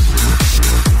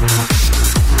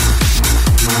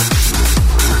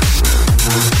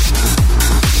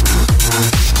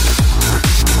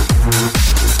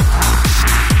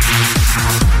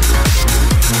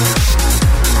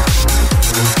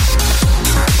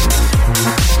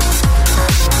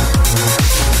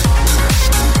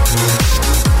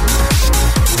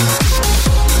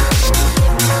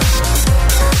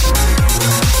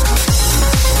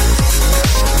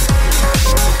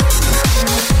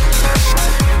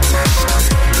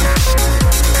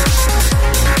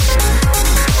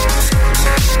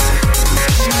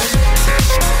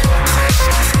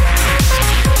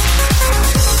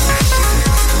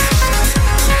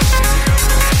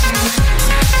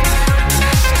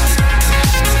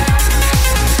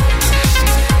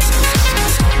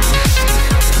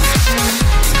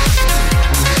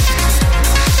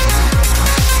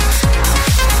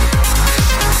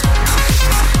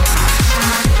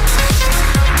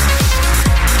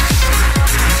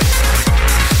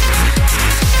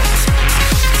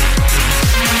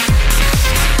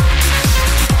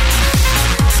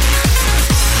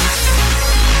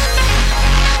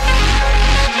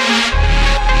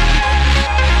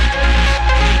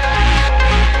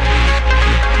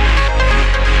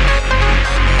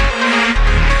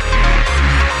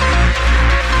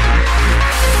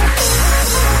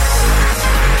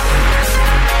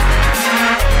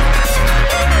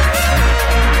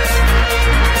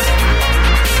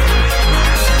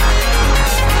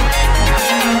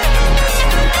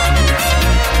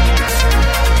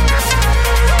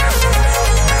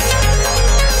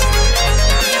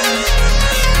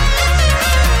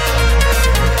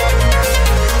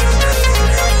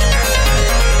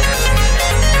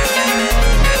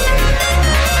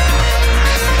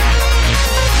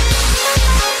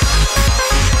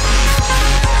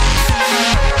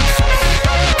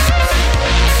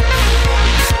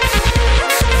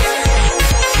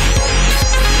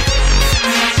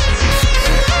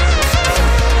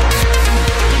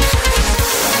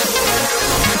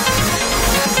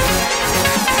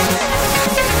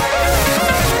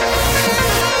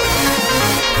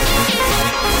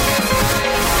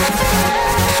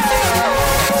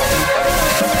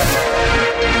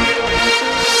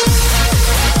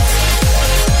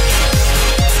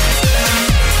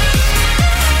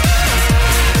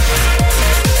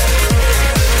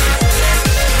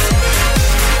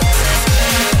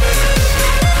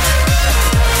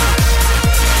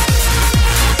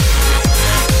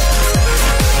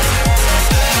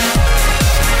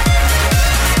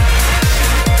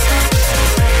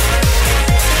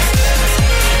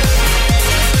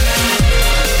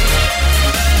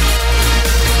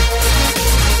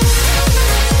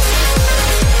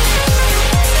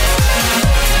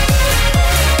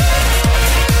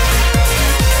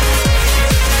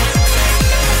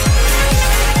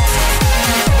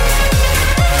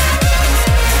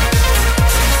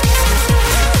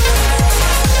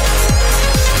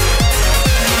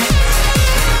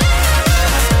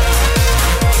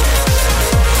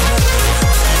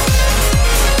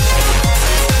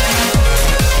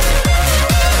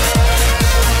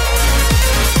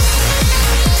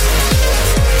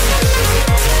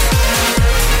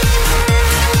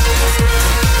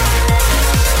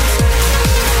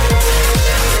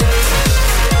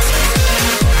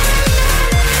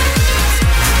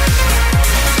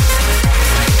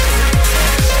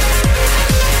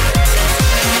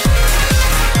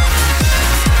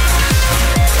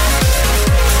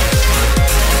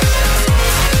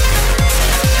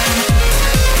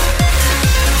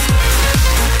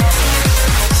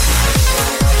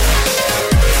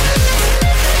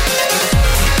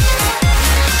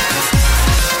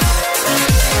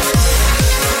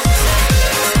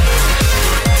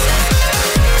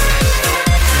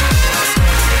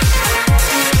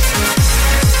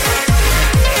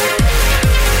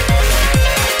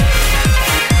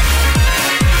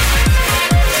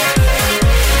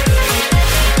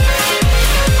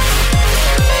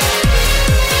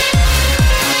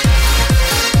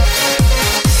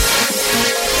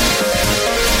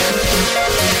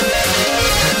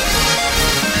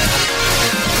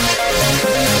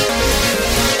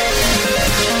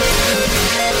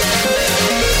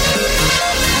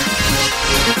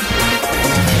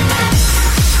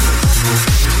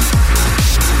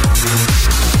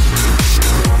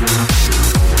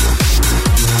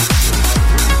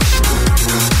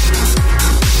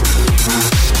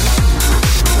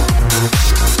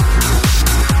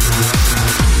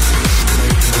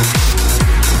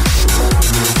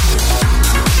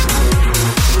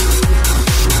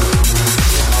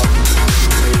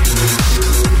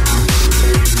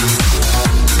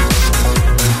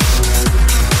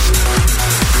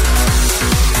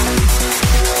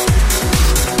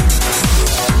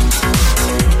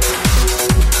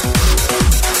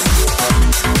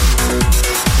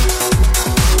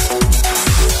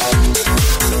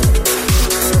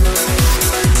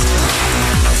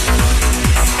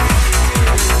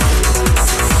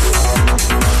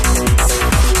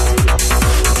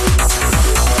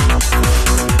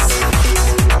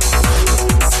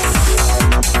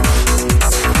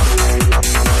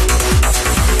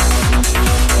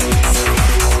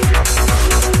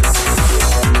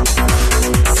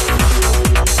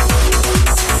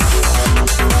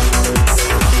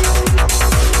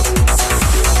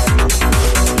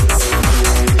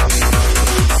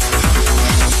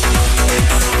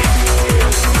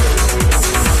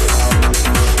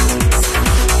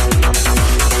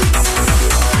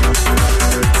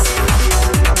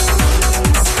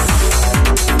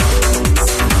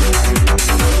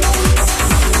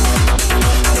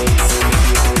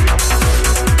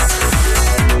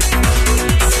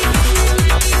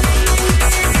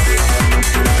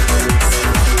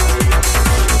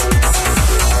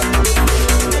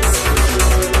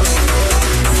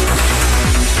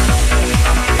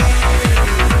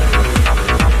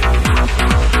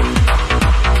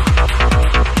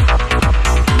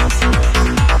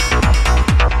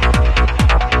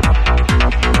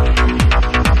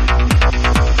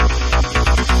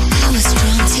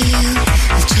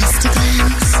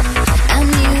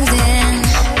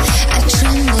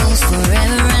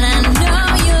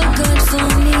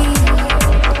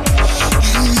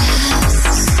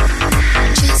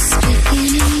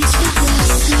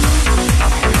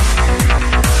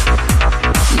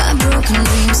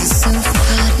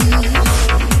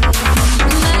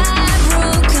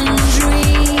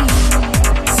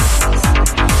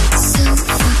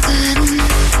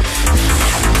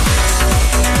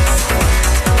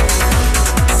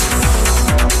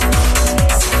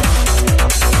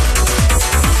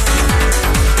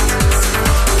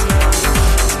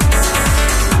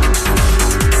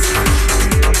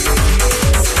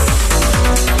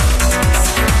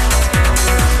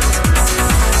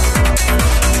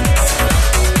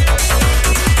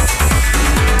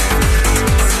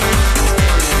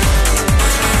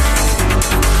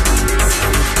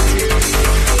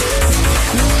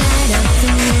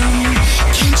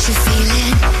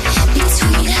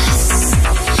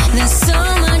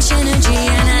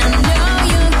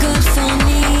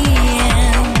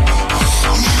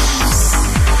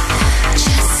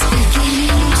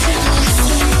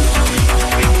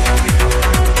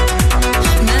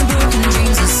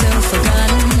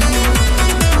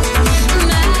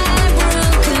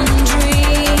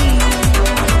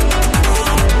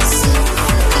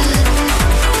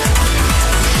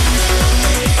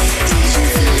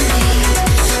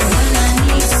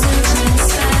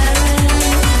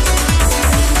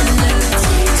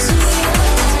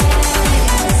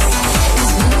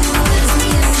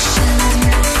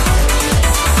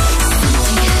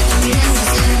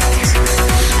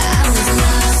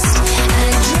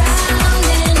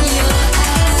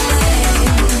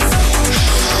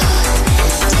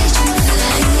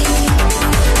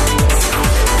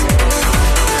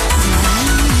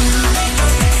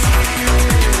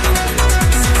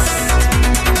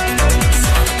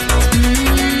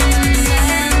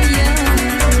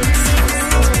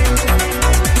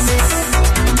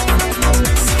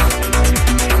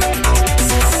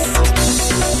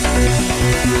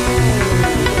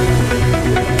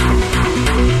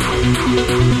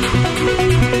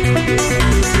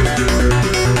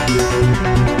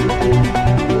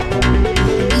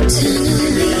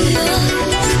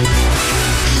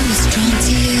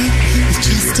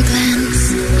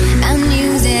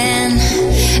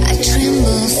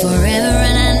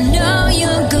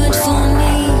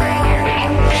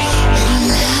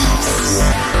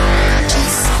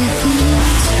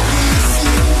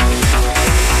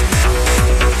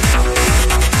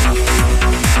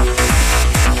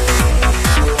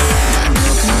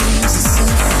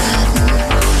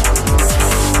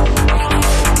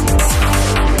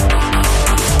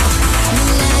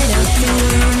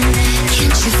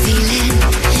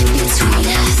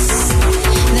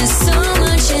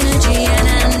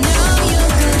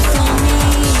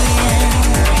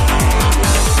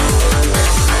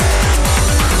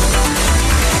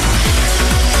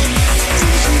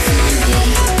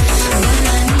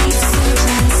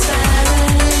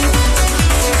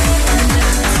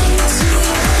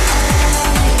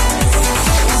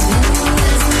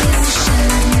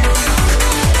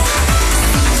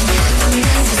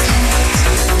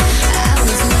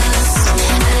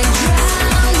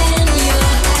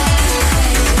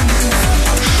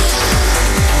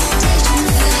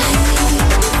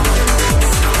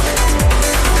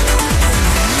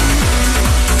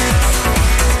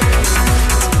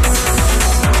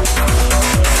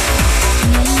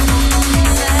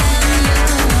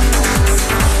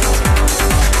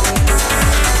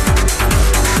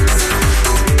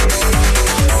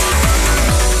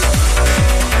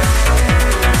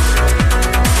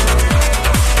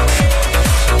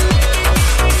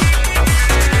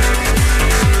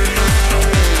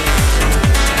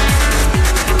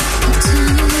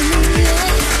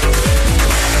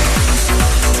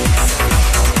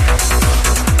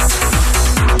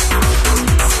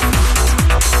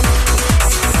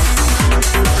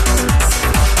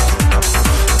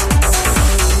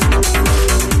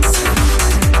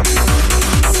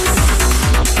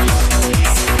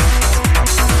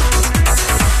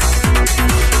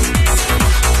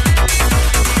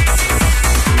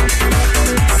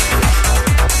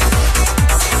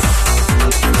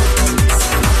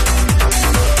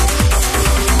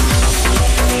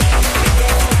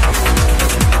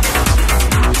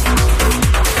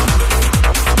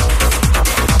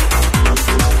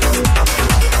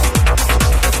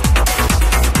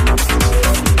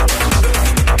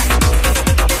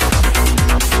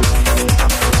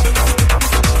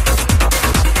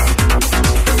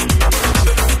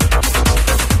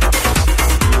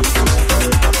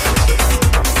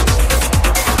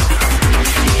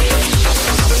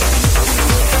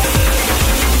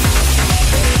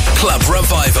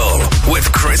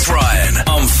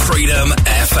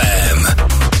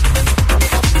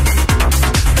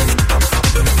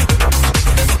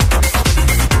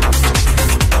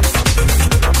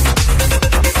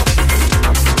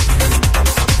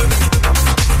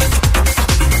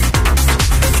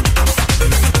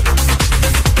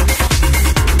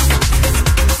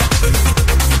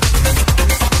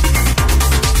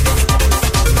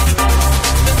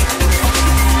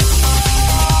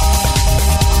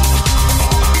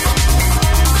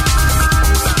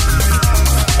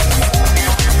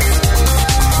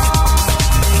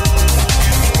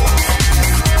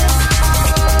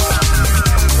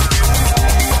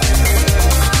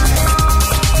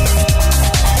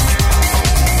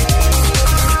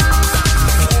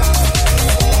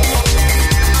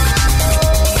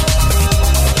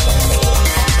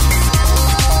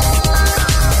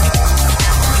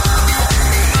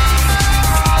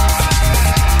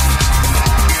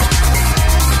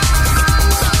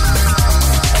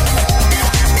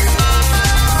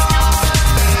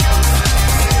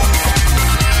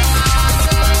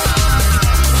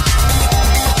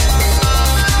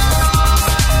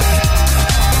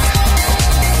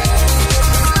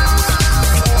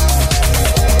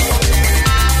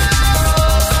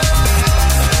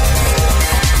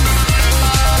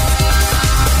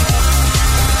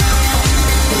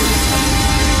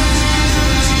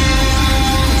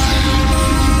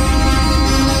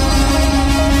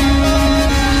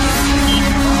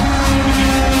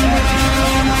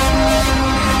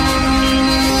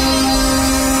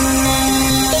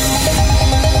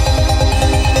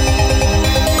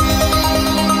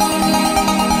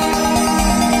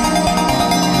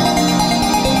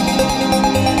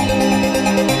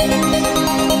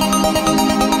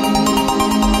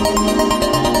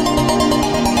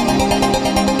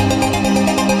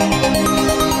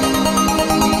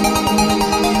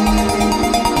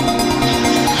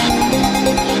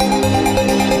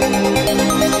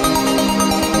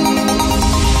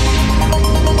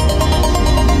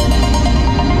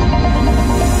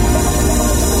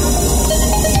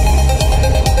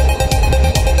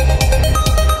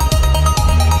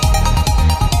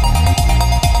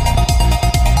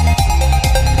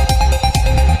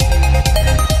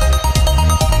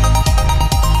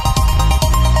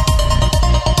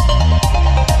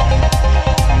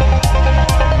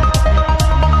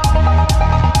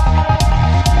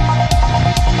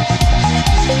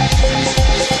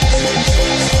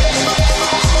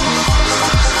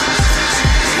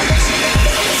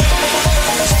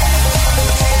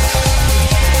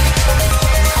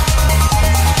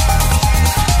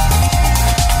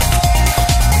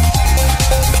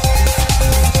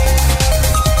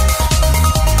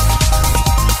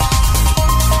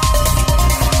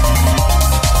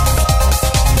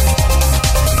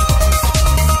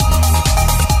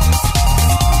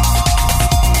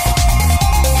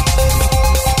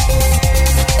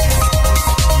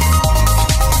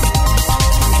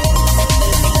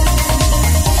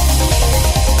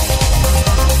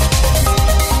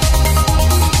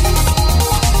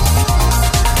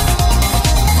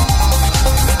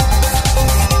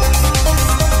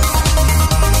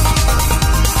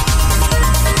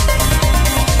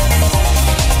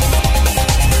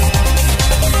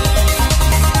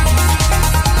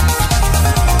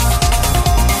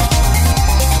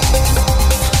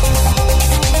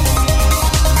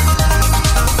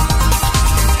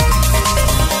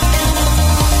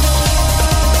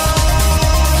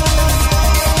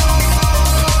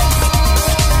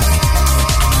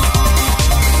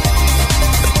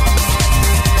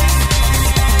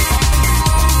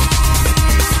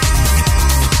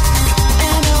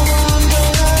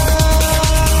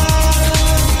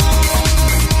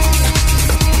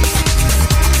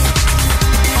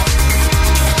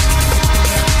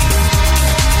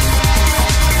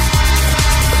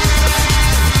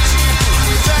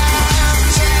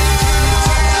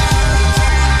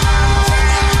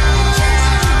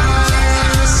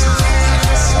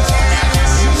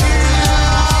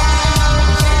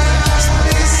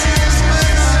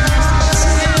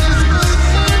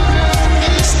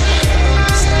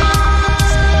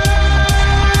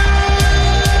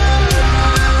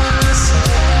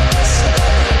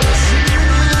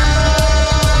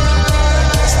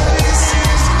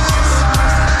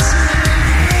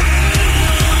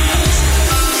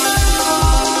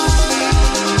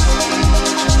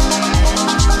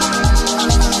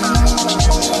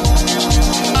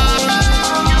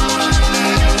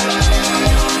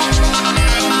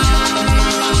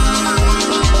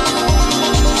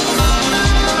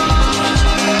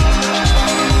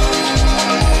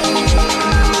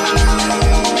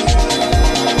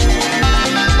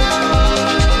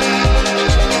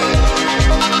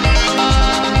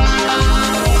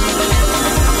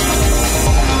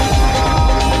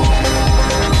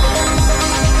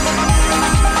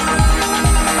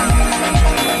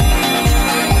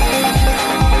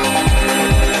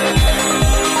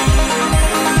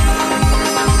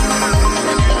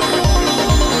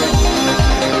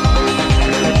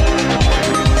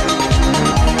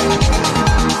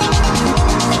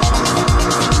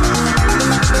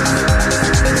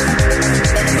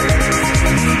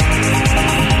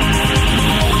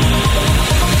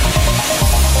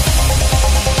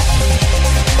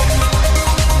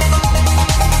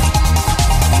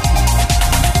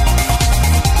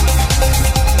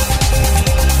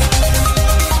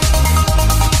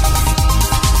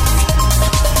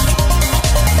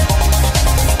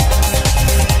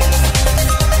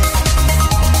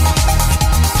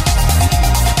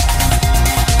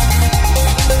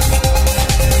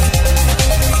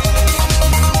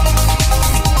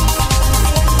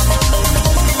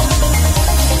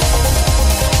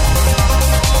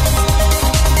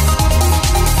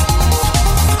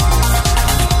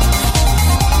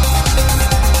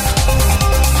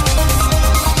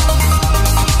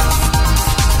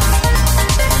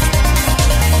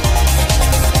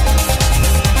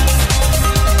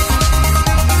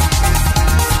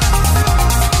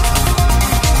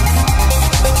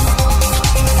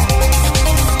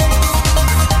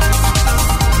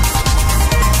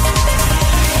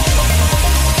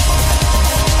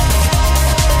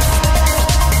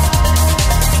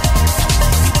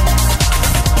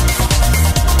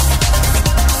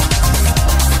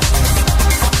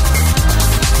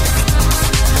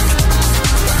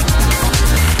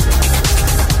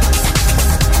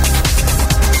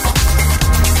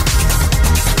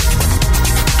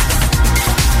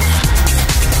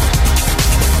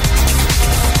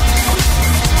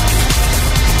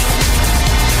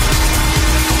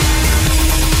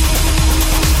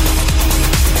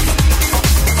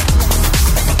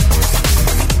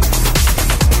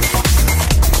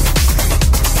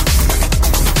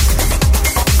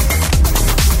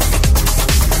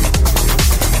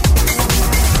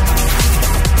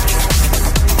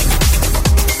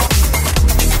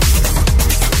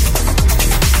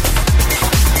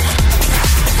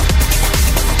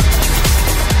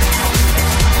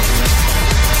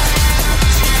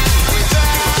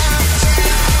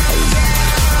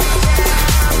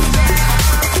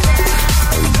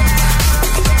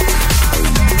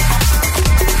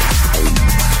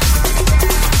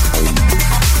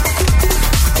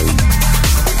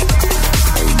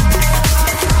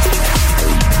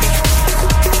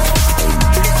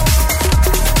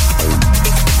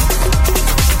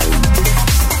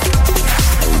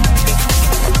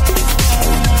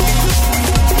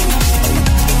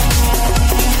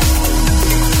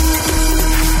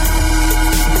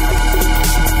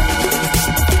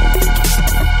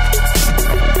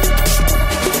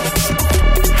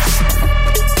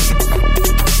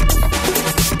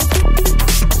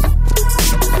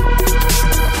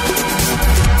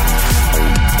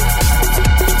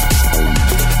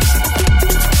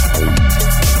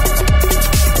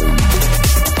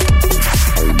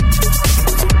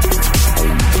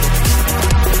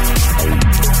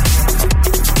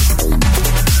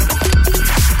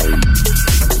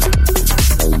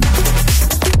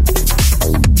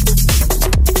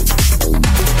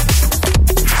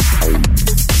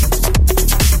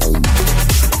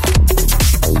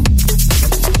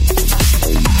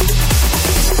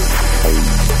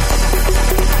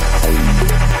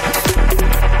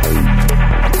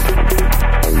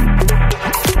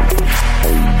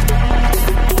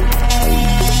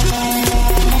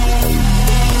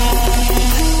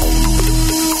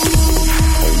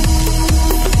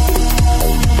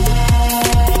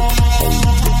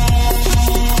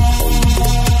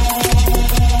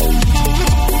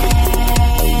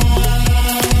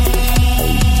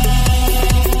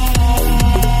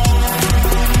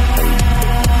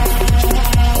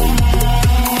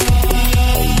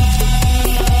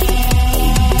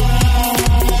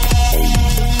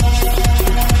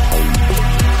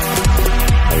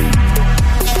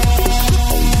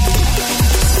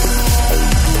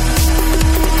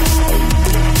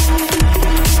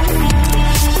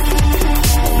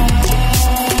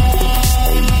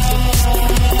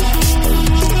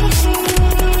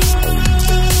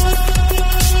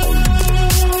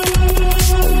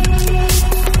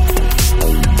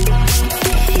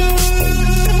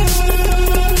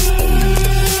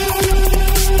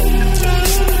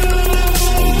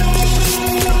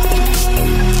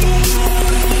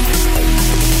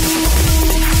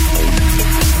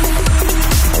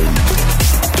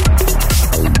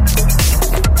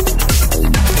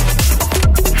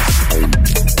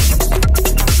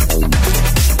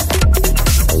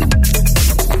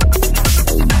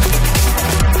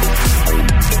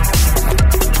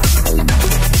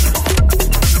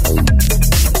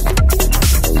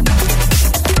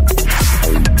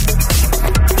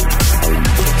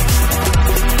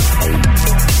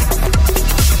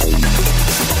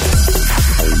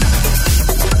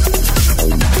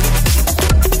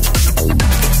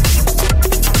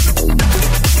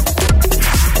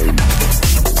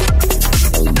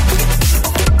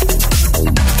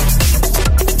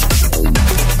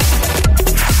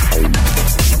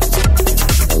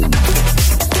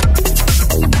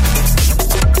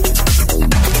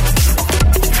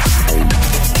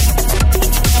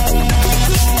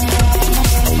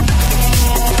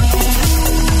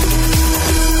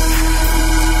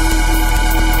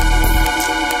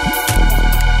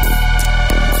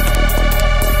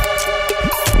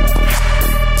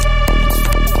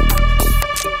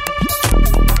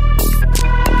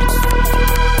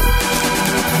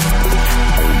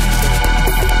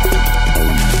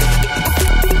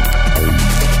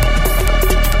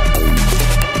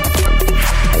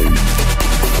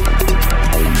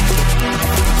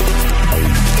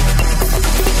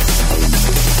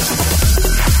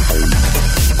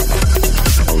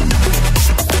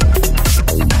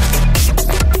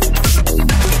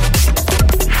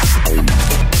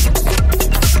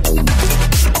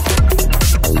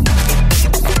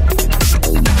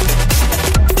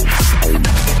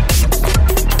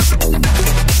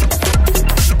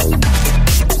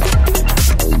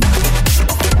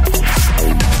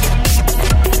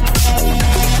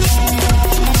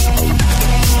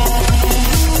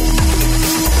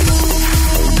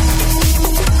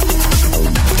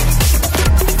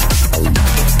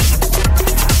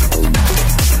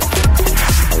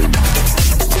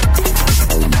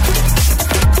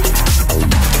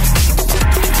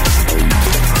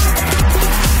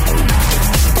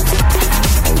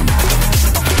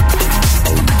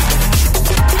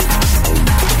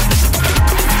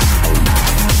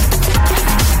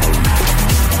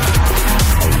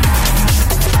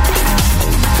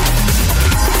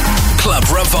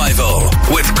 Revival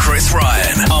with Chris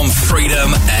Ryan on Freedom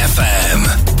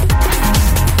FM.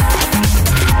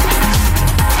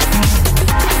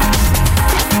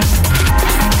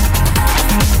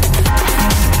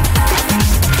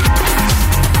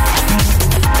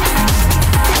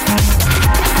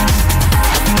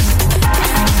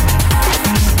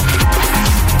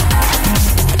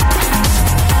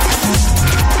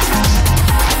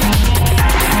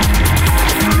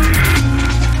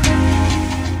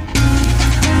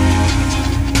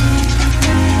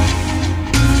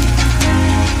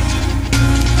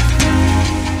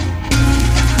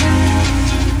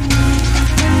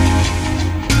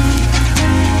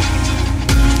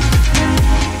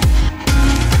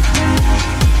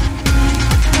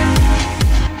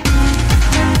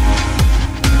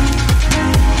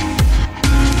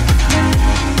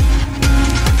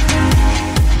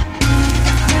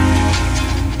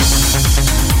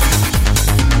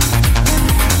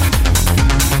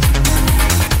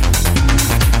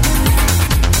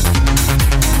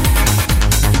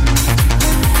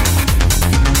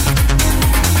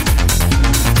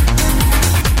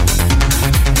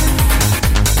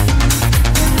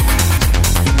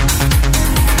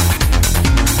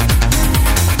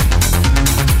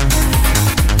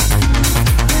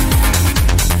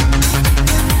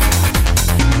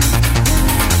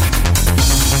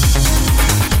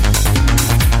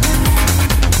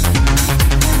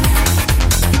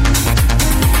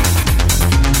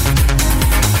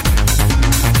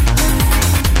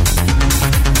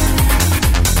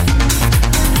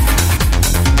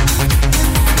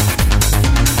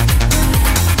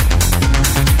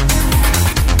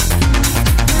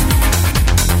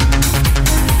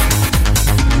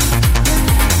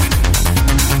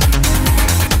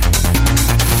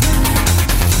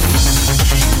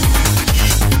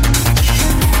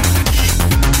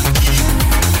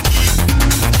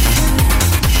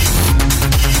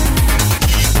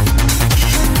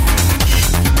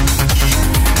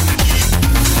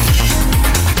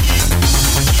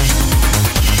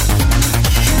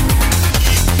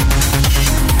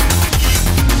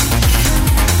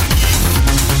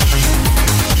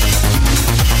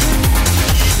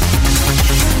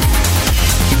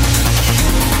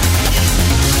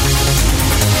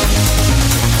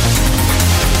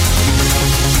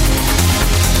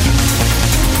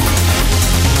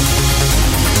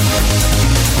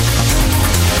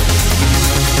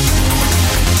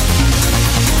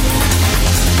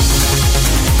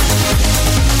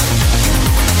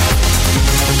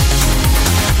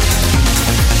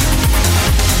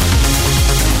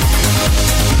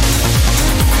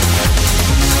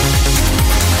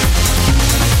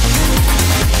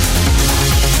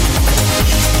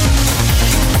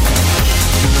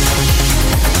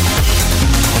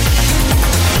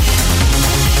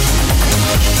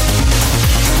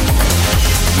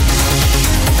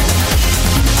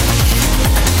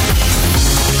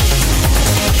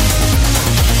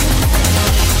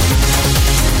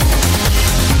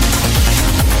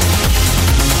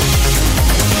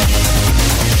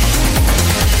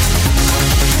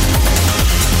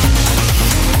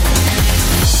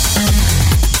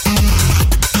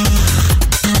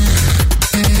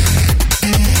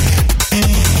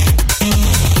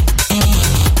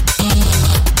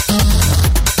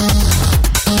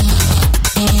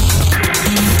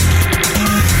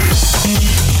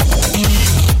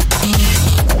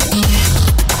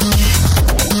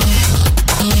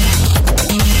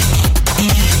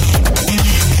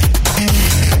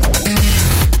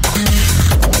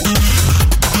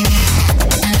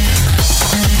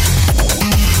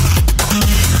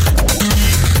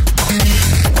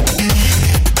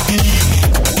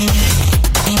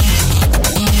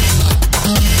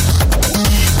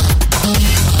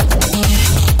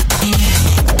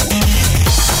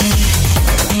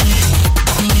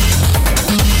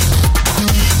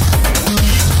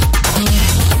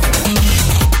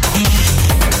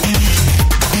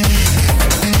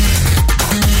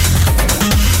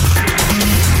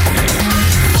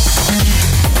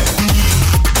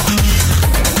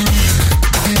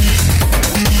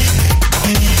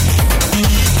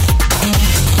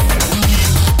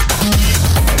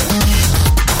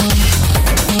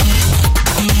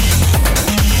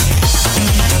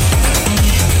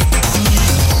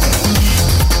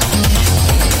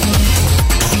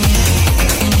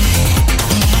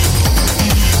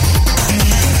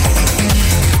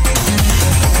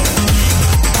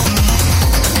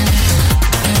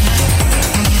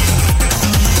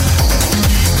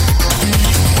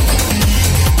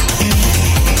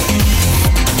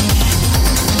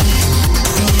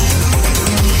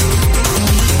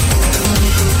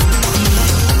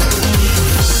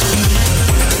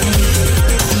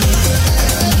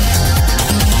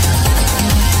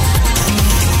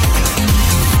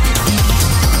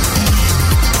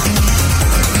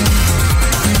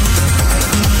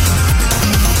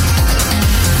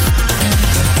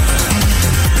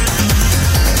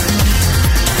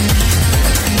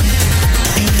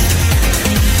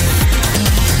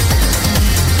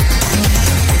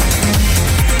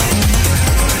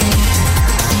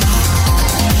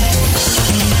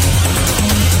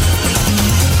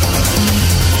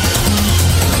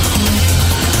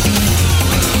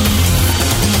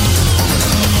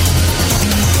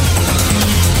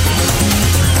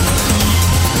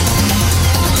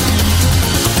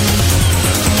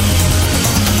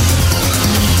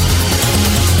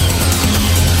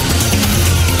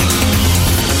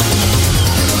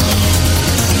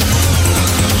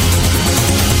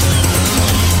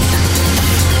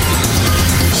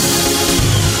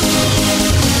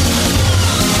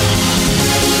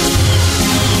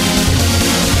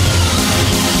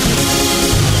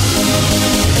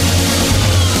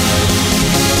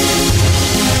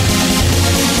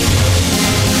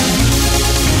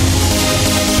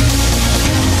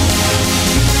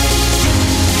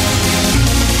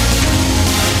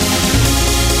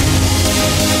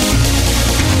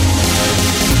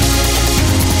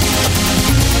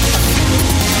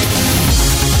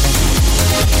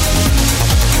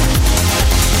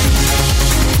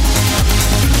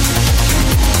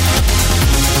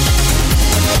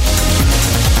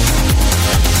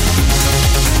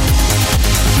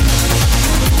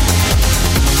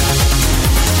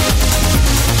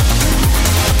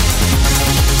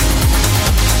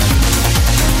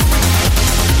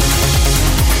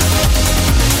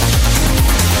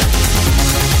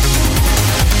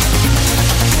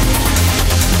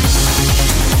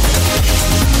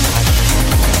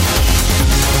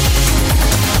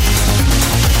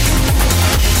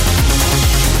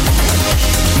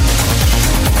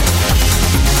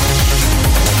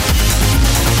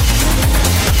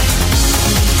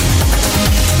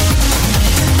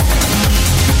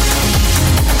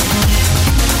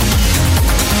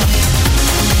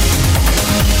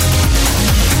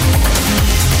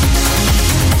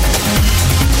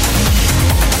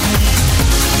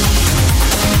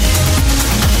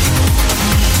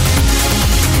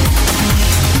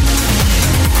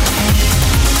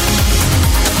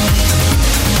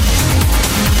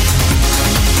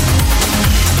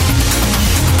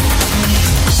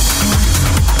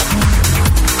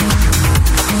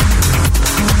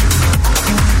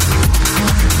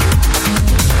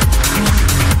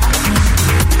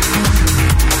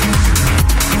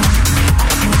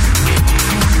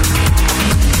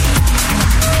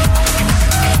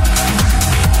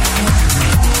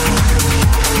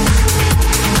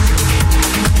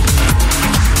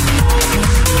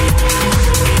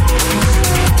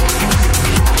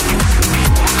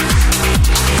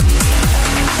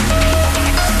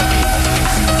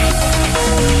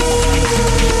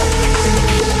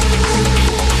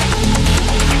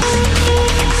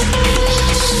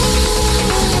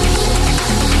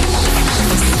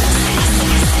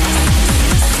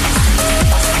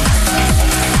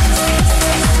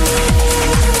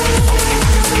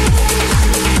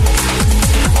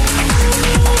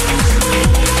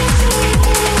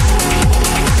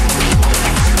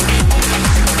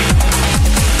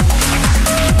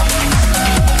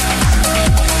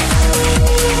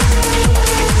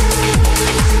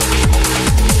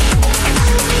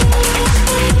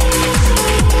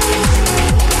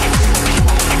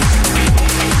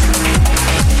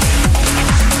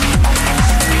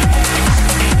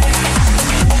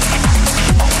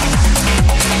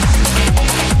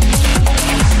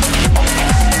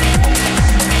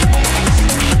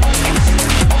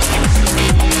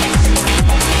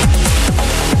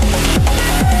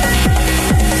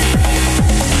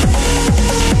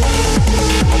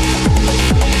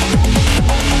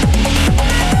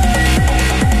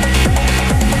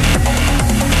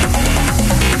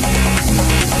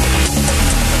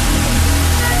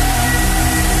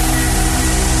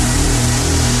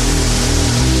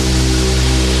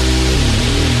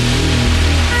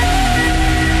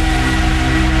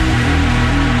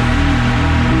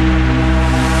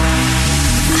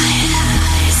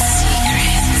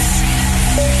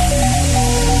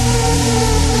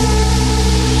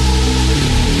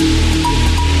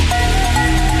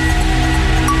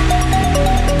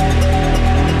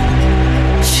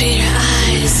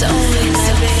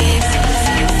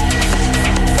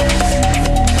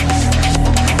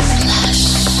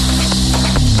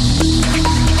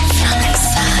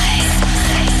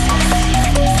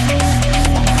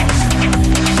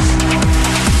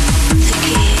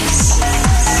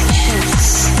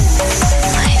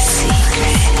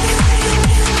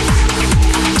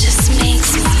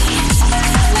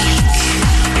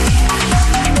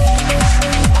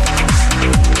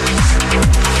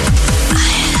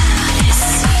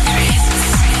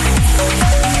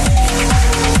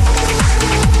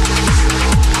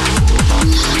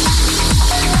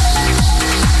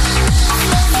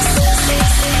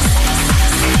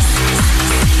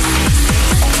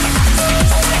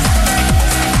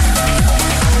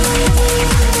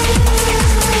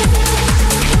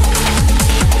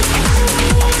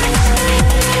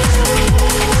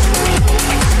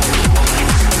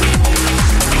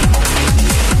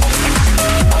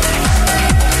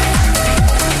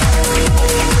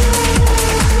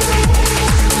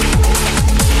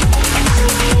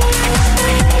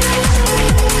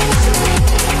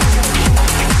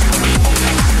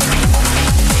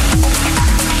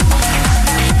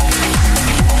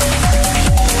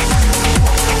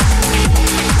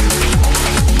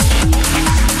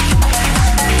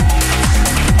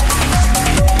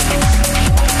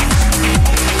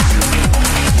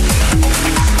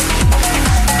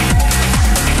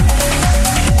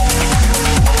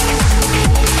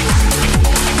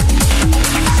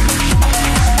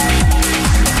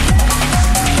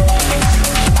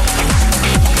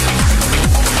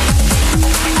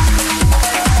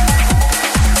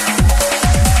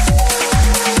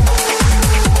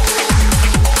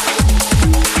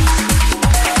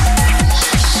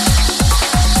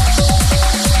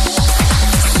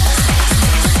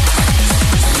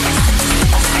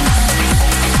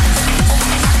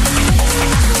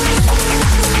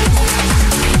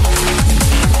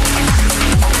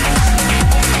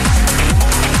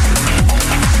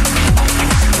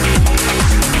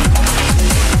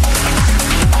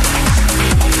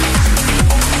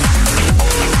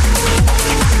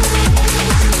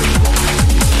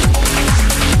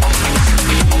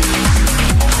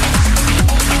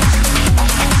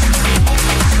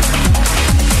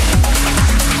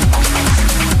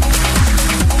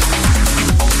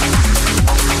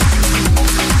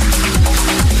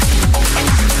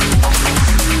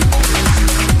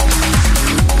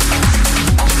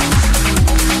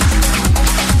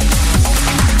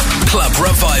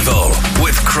 Revival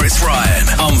with Chris Ryan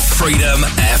on Freedom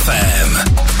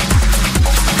FM.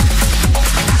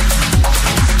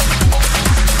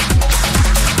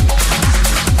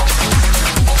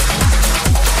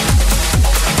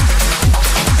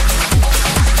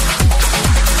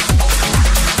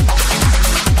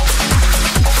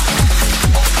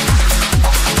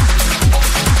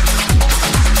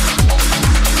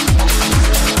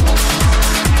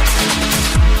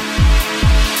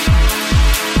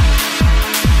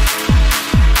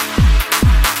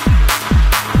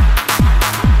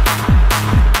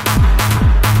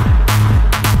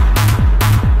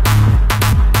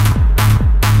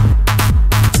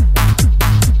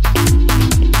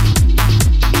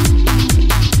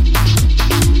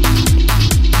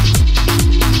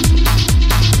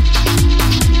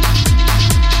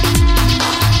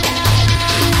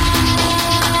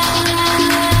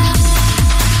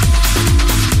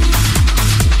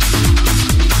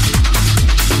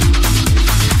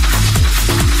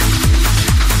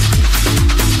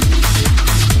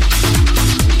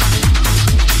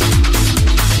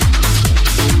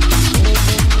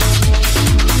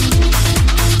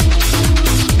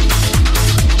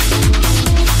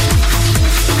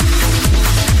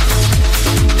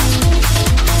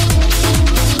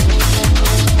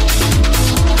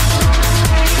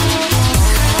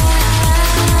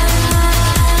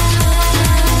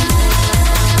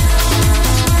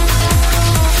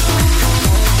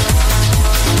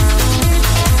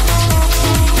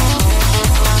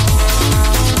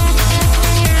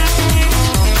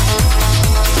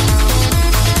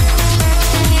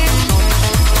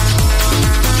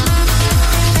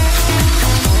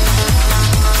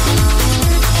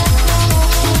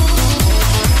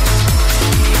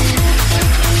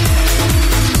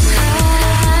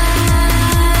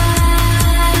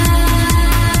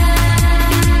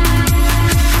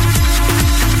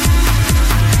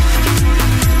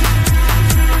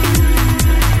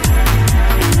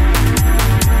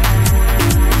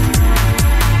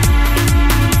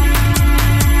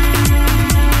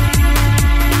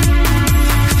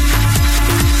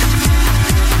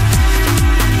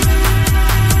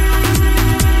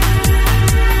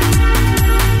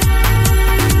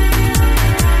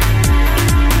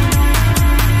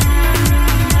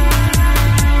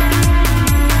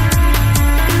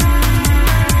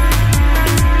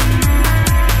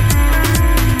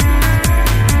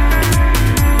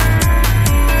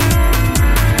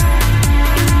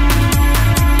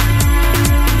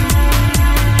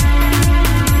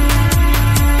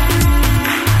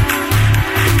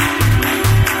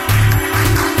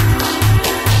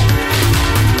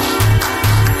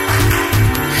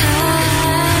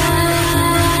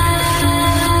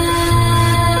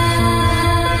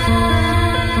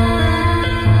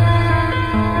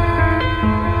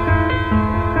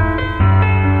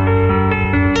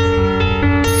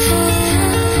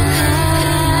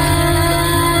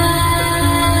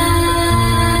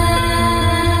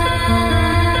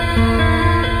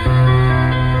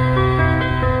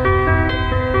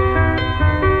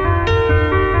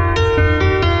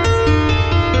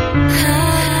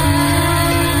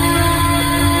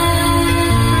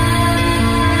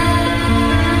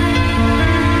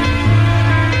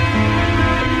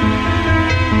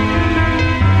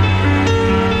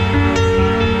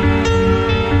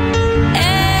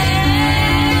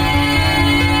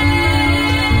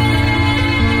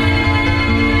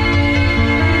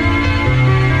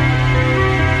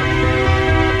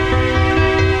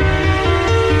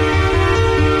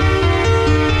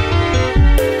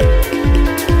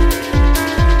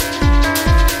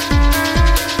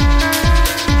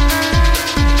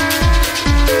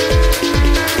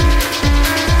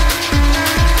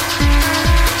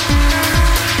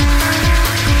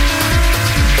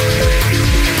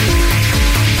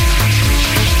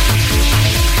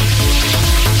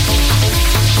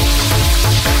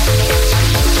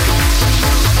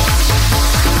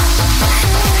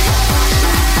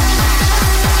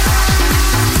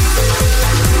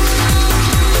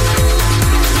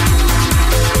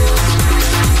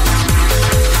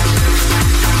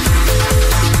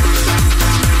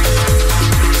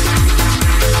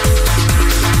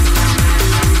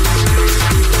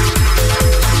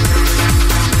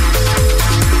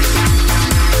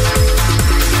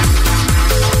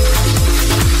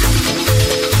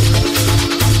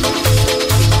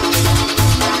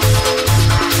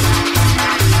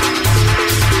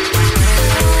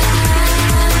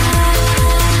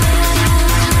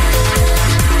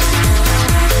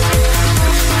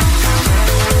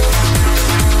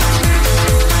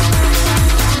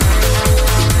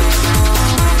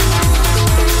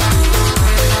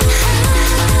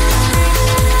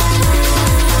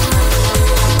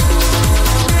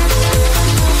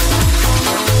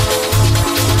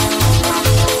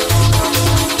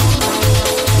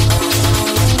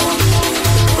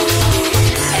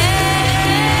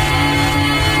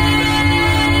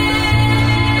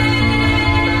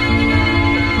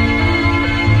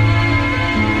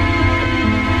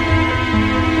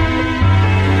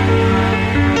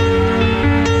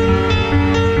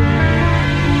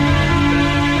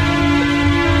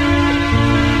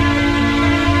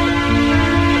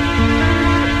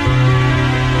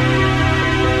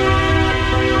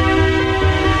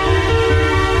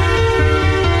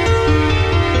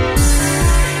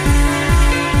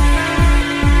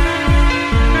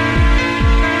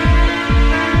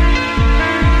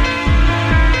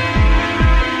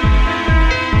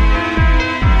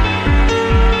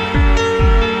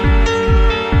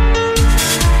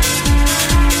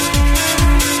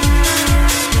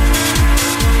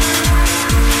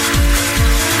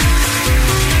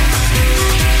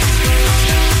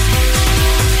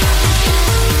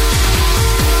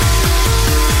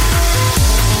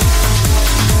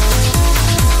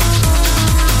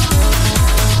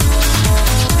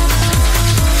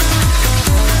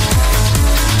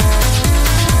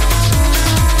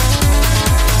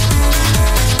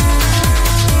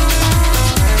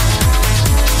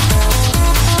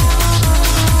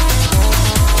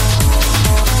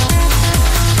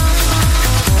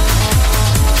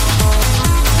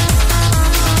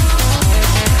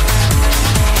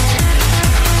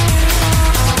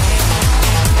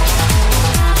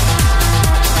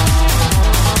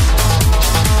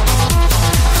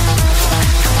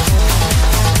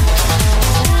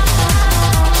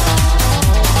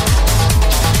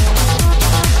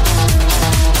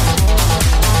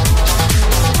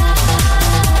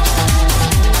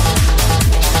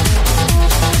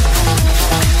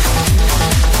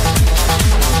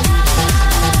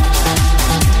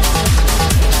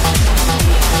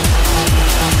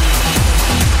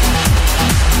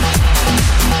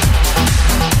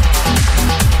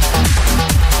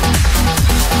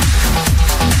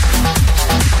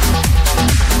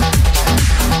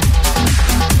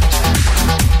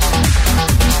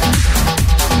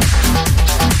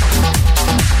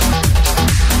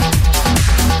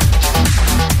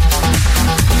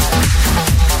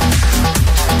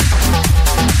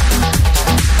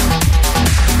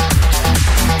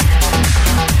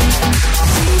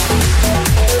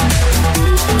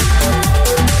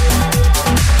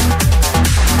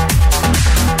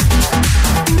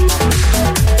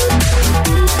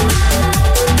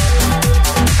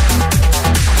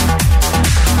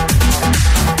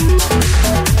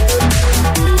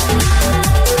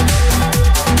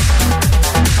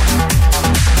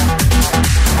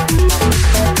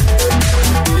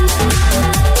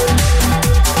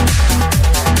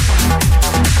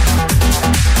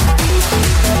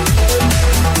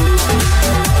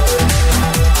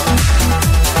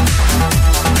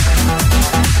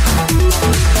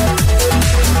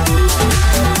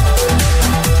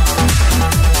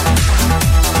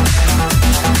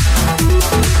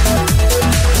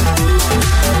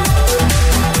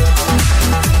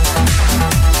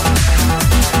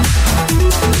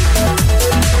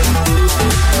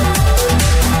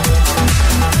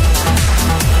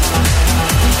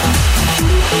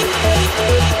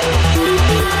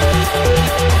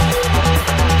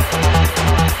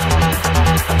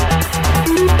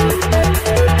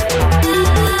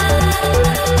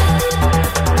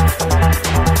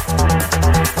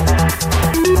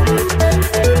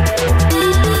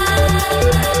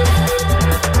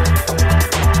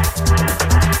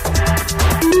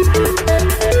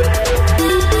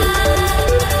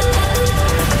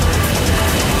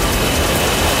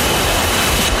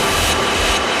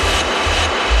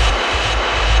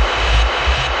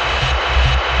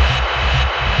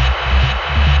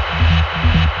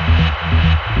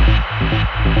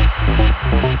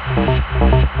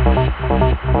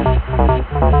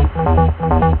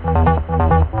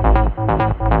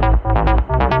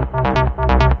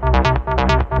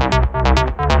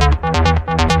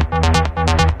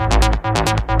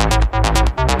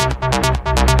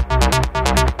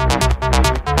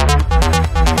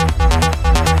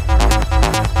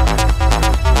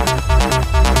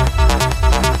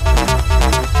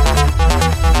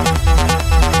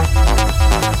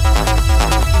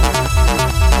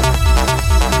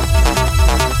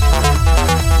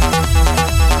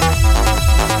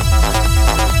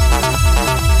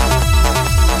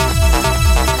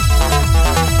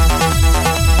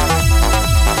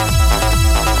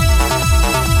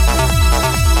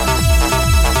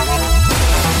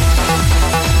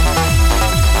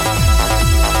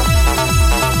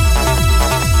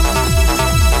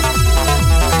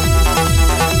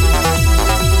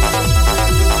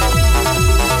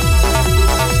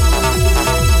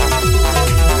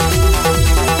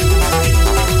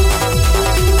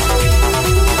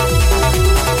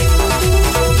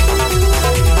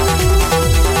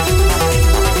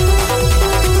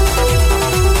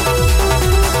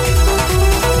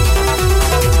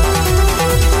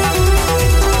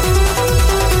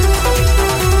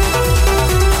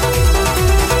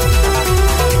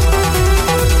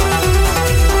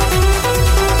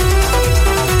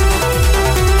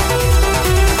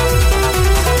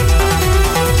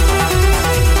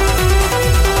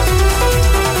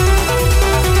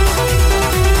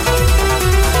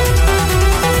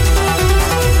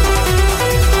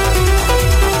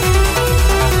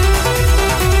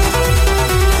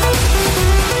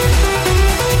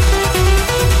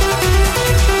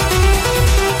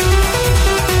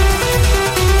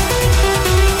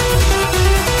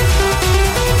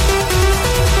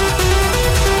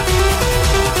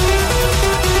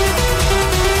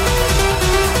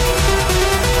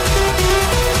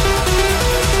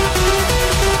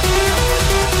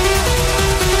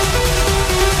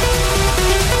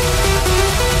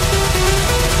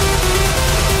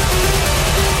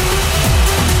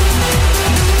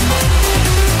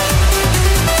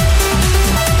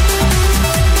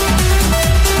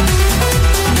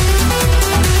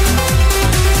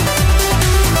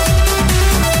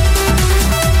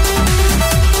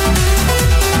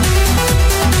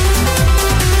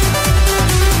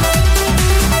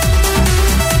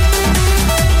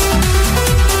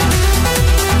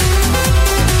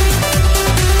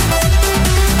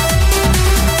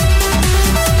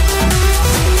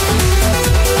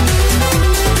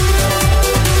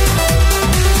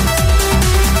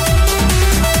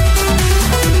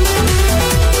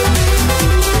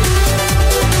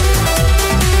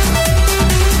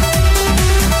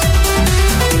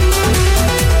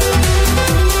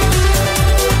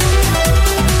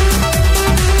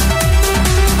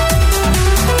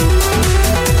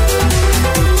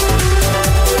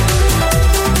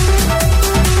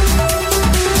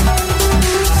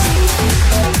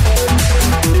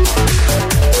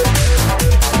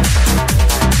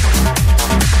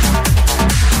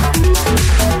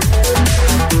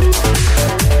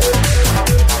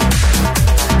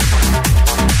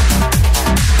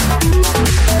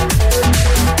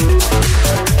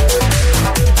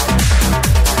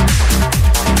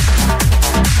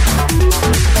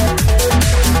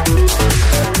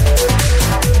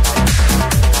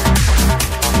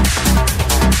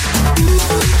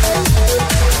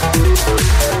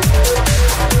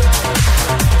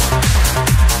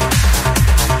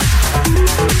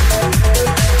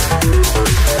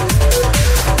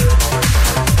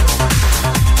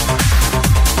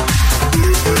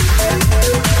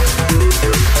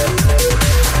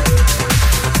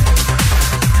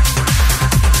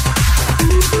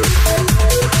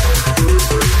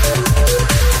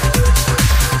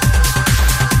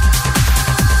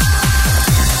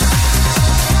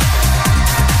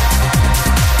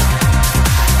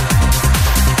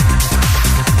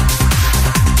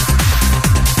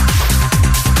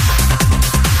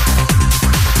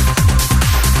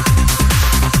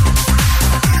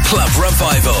 Club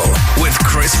Revival with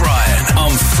Chris Ryan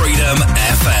on Freedom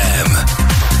FM.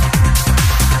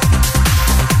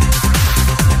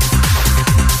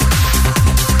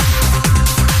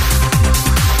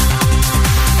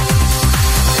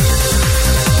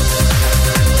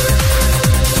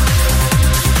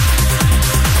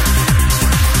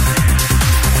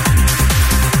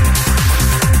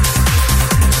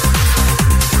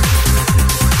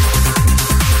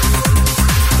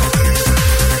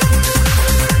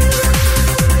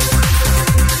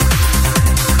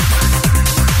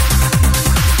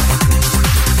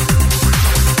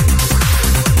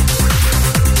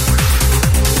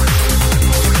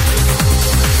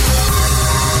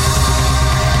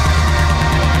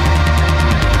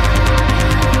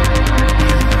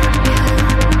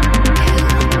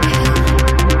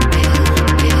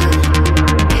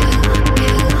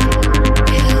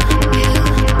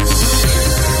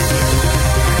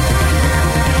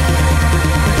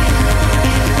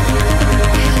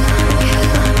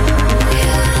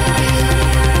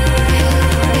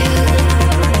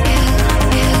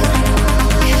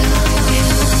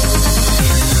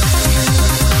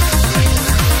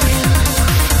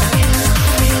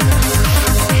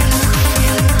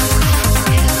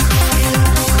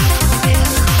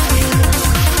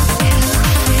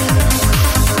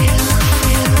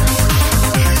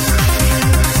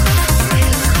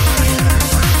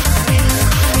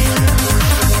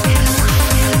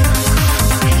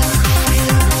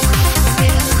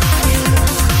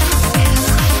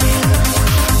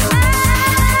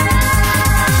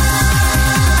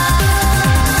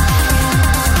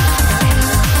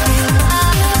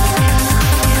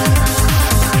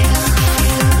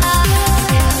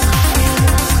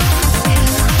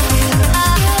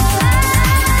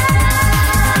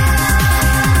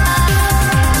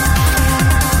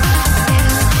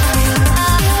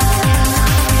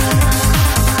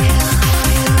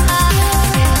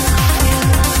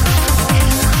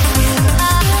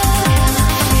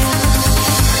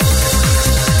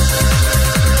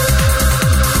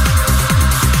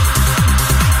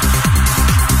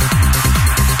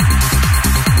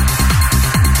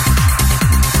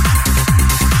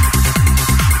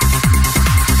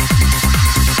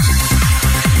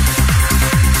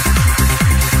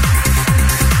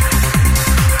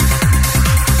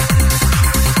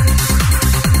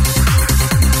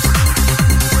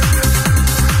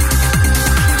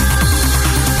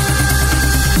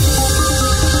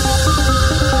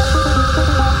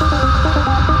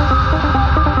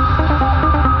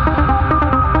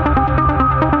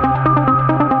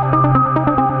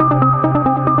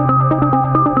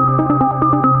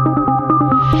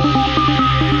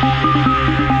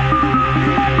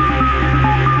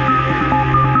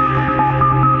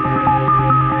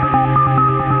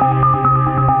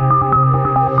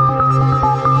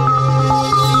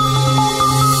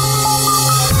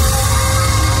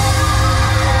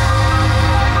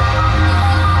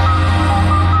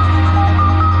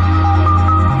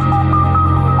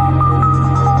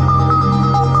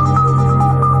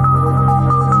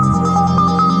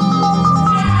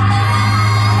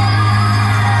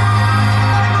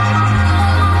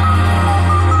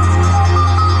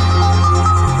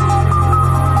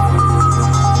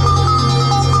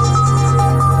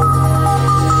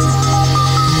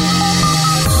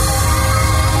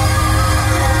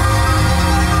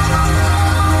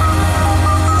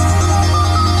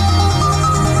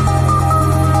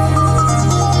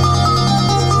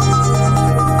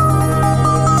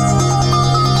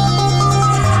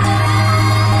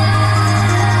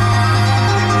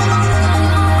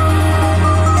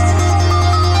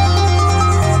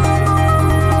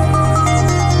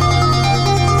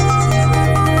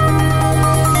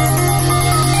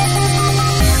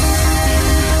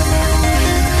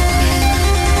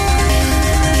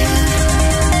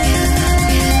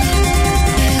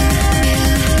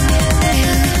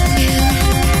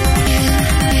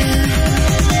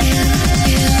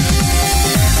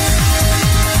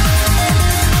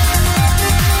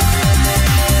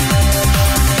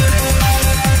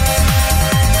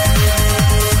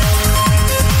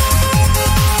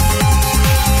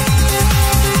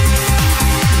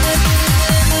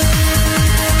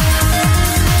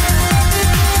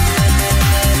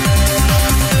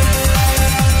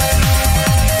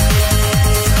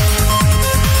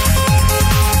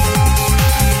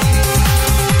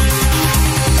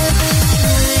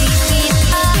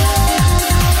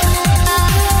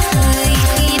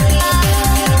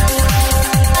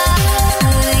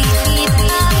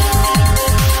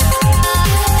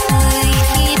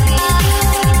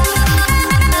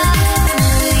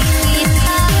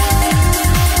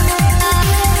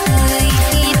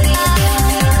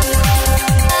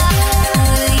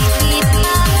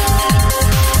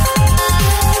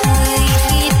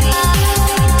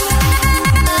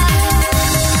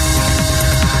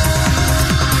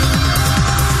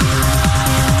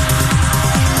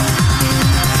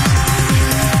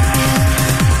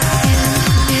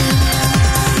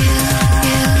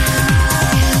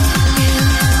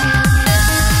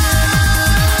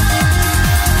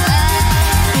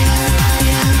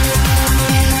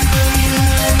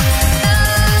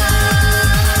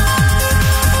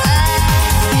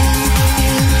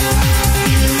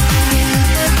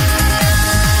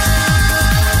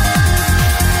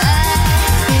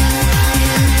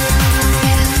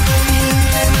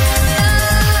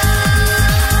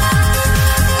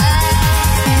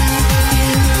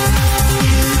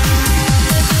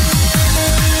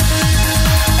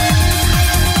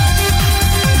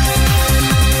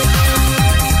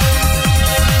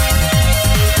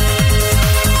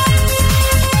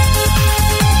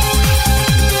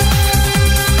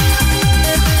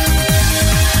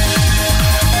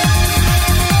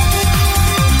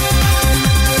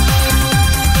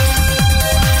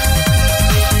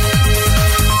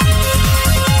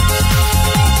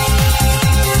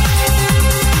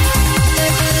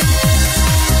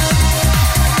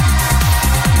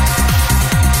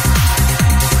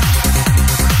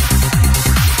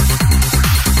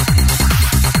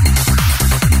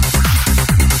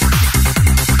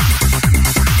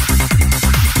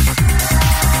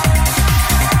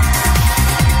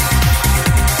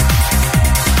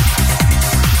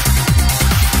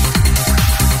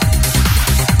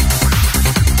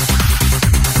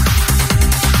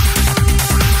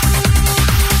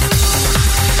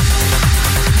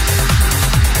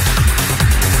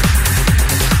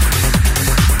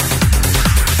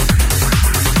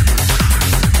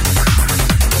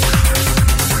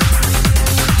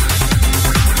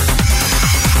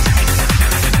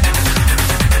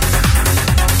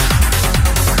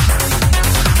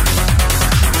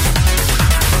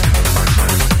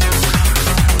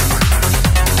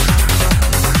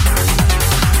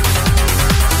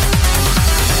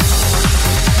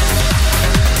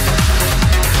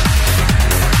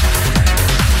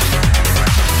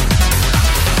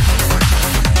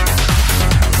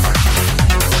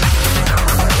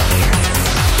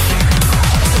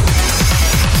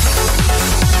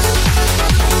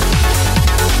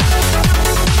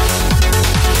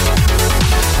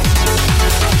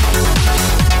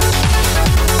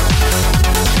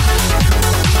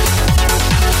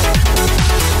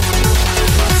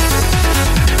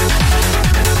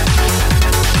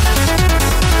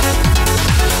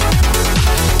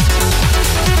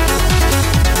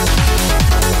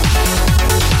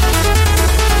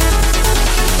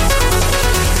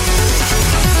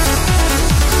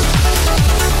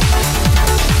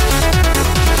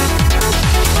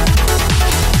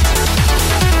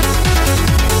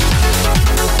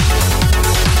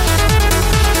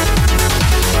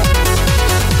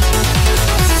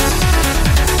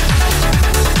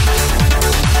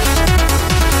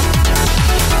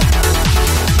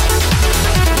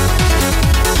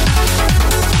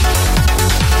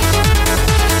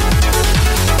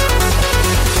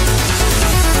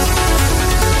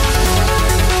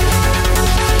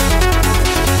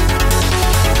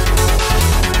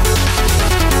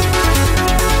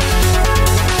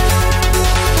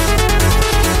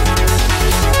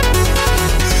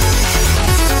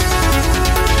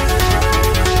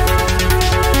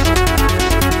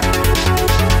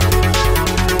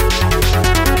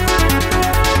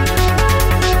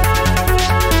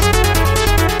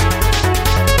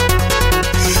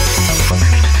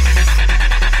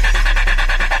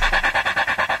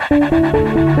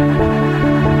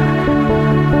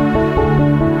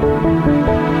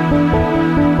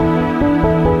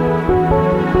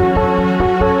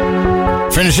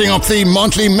 Finishing up the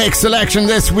monthly mix selection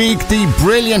this week, the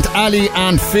brilliant Ali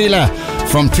and Fila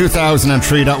from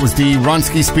 2003. That was the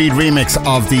Ronski Speed remix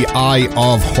of The Eye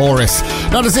of Horus.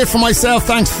 That is it for myself.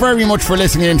 Thanks very much for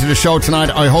listening into the show tonight.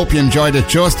 I hope you enjoyed it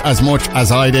just as much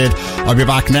as I did. I'll be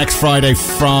back next Friday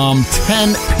from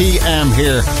 10 p.m.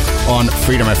 here on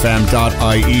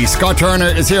freedomfm.ie. Scott Turner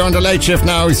is here on the late shift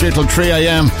now. He's here till 3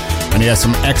 a.m. and he has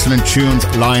some excellent tunes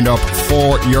lined up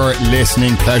for your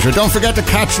listening pleasure. Don't forget to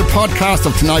catch the podcast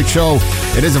of tonight's show.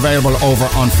 It is available over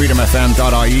on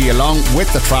freedomfm.ie along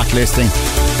with the track listing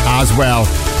as well.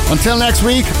 Until next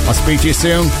week, I'll speak to you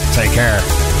soon. Take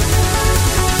care.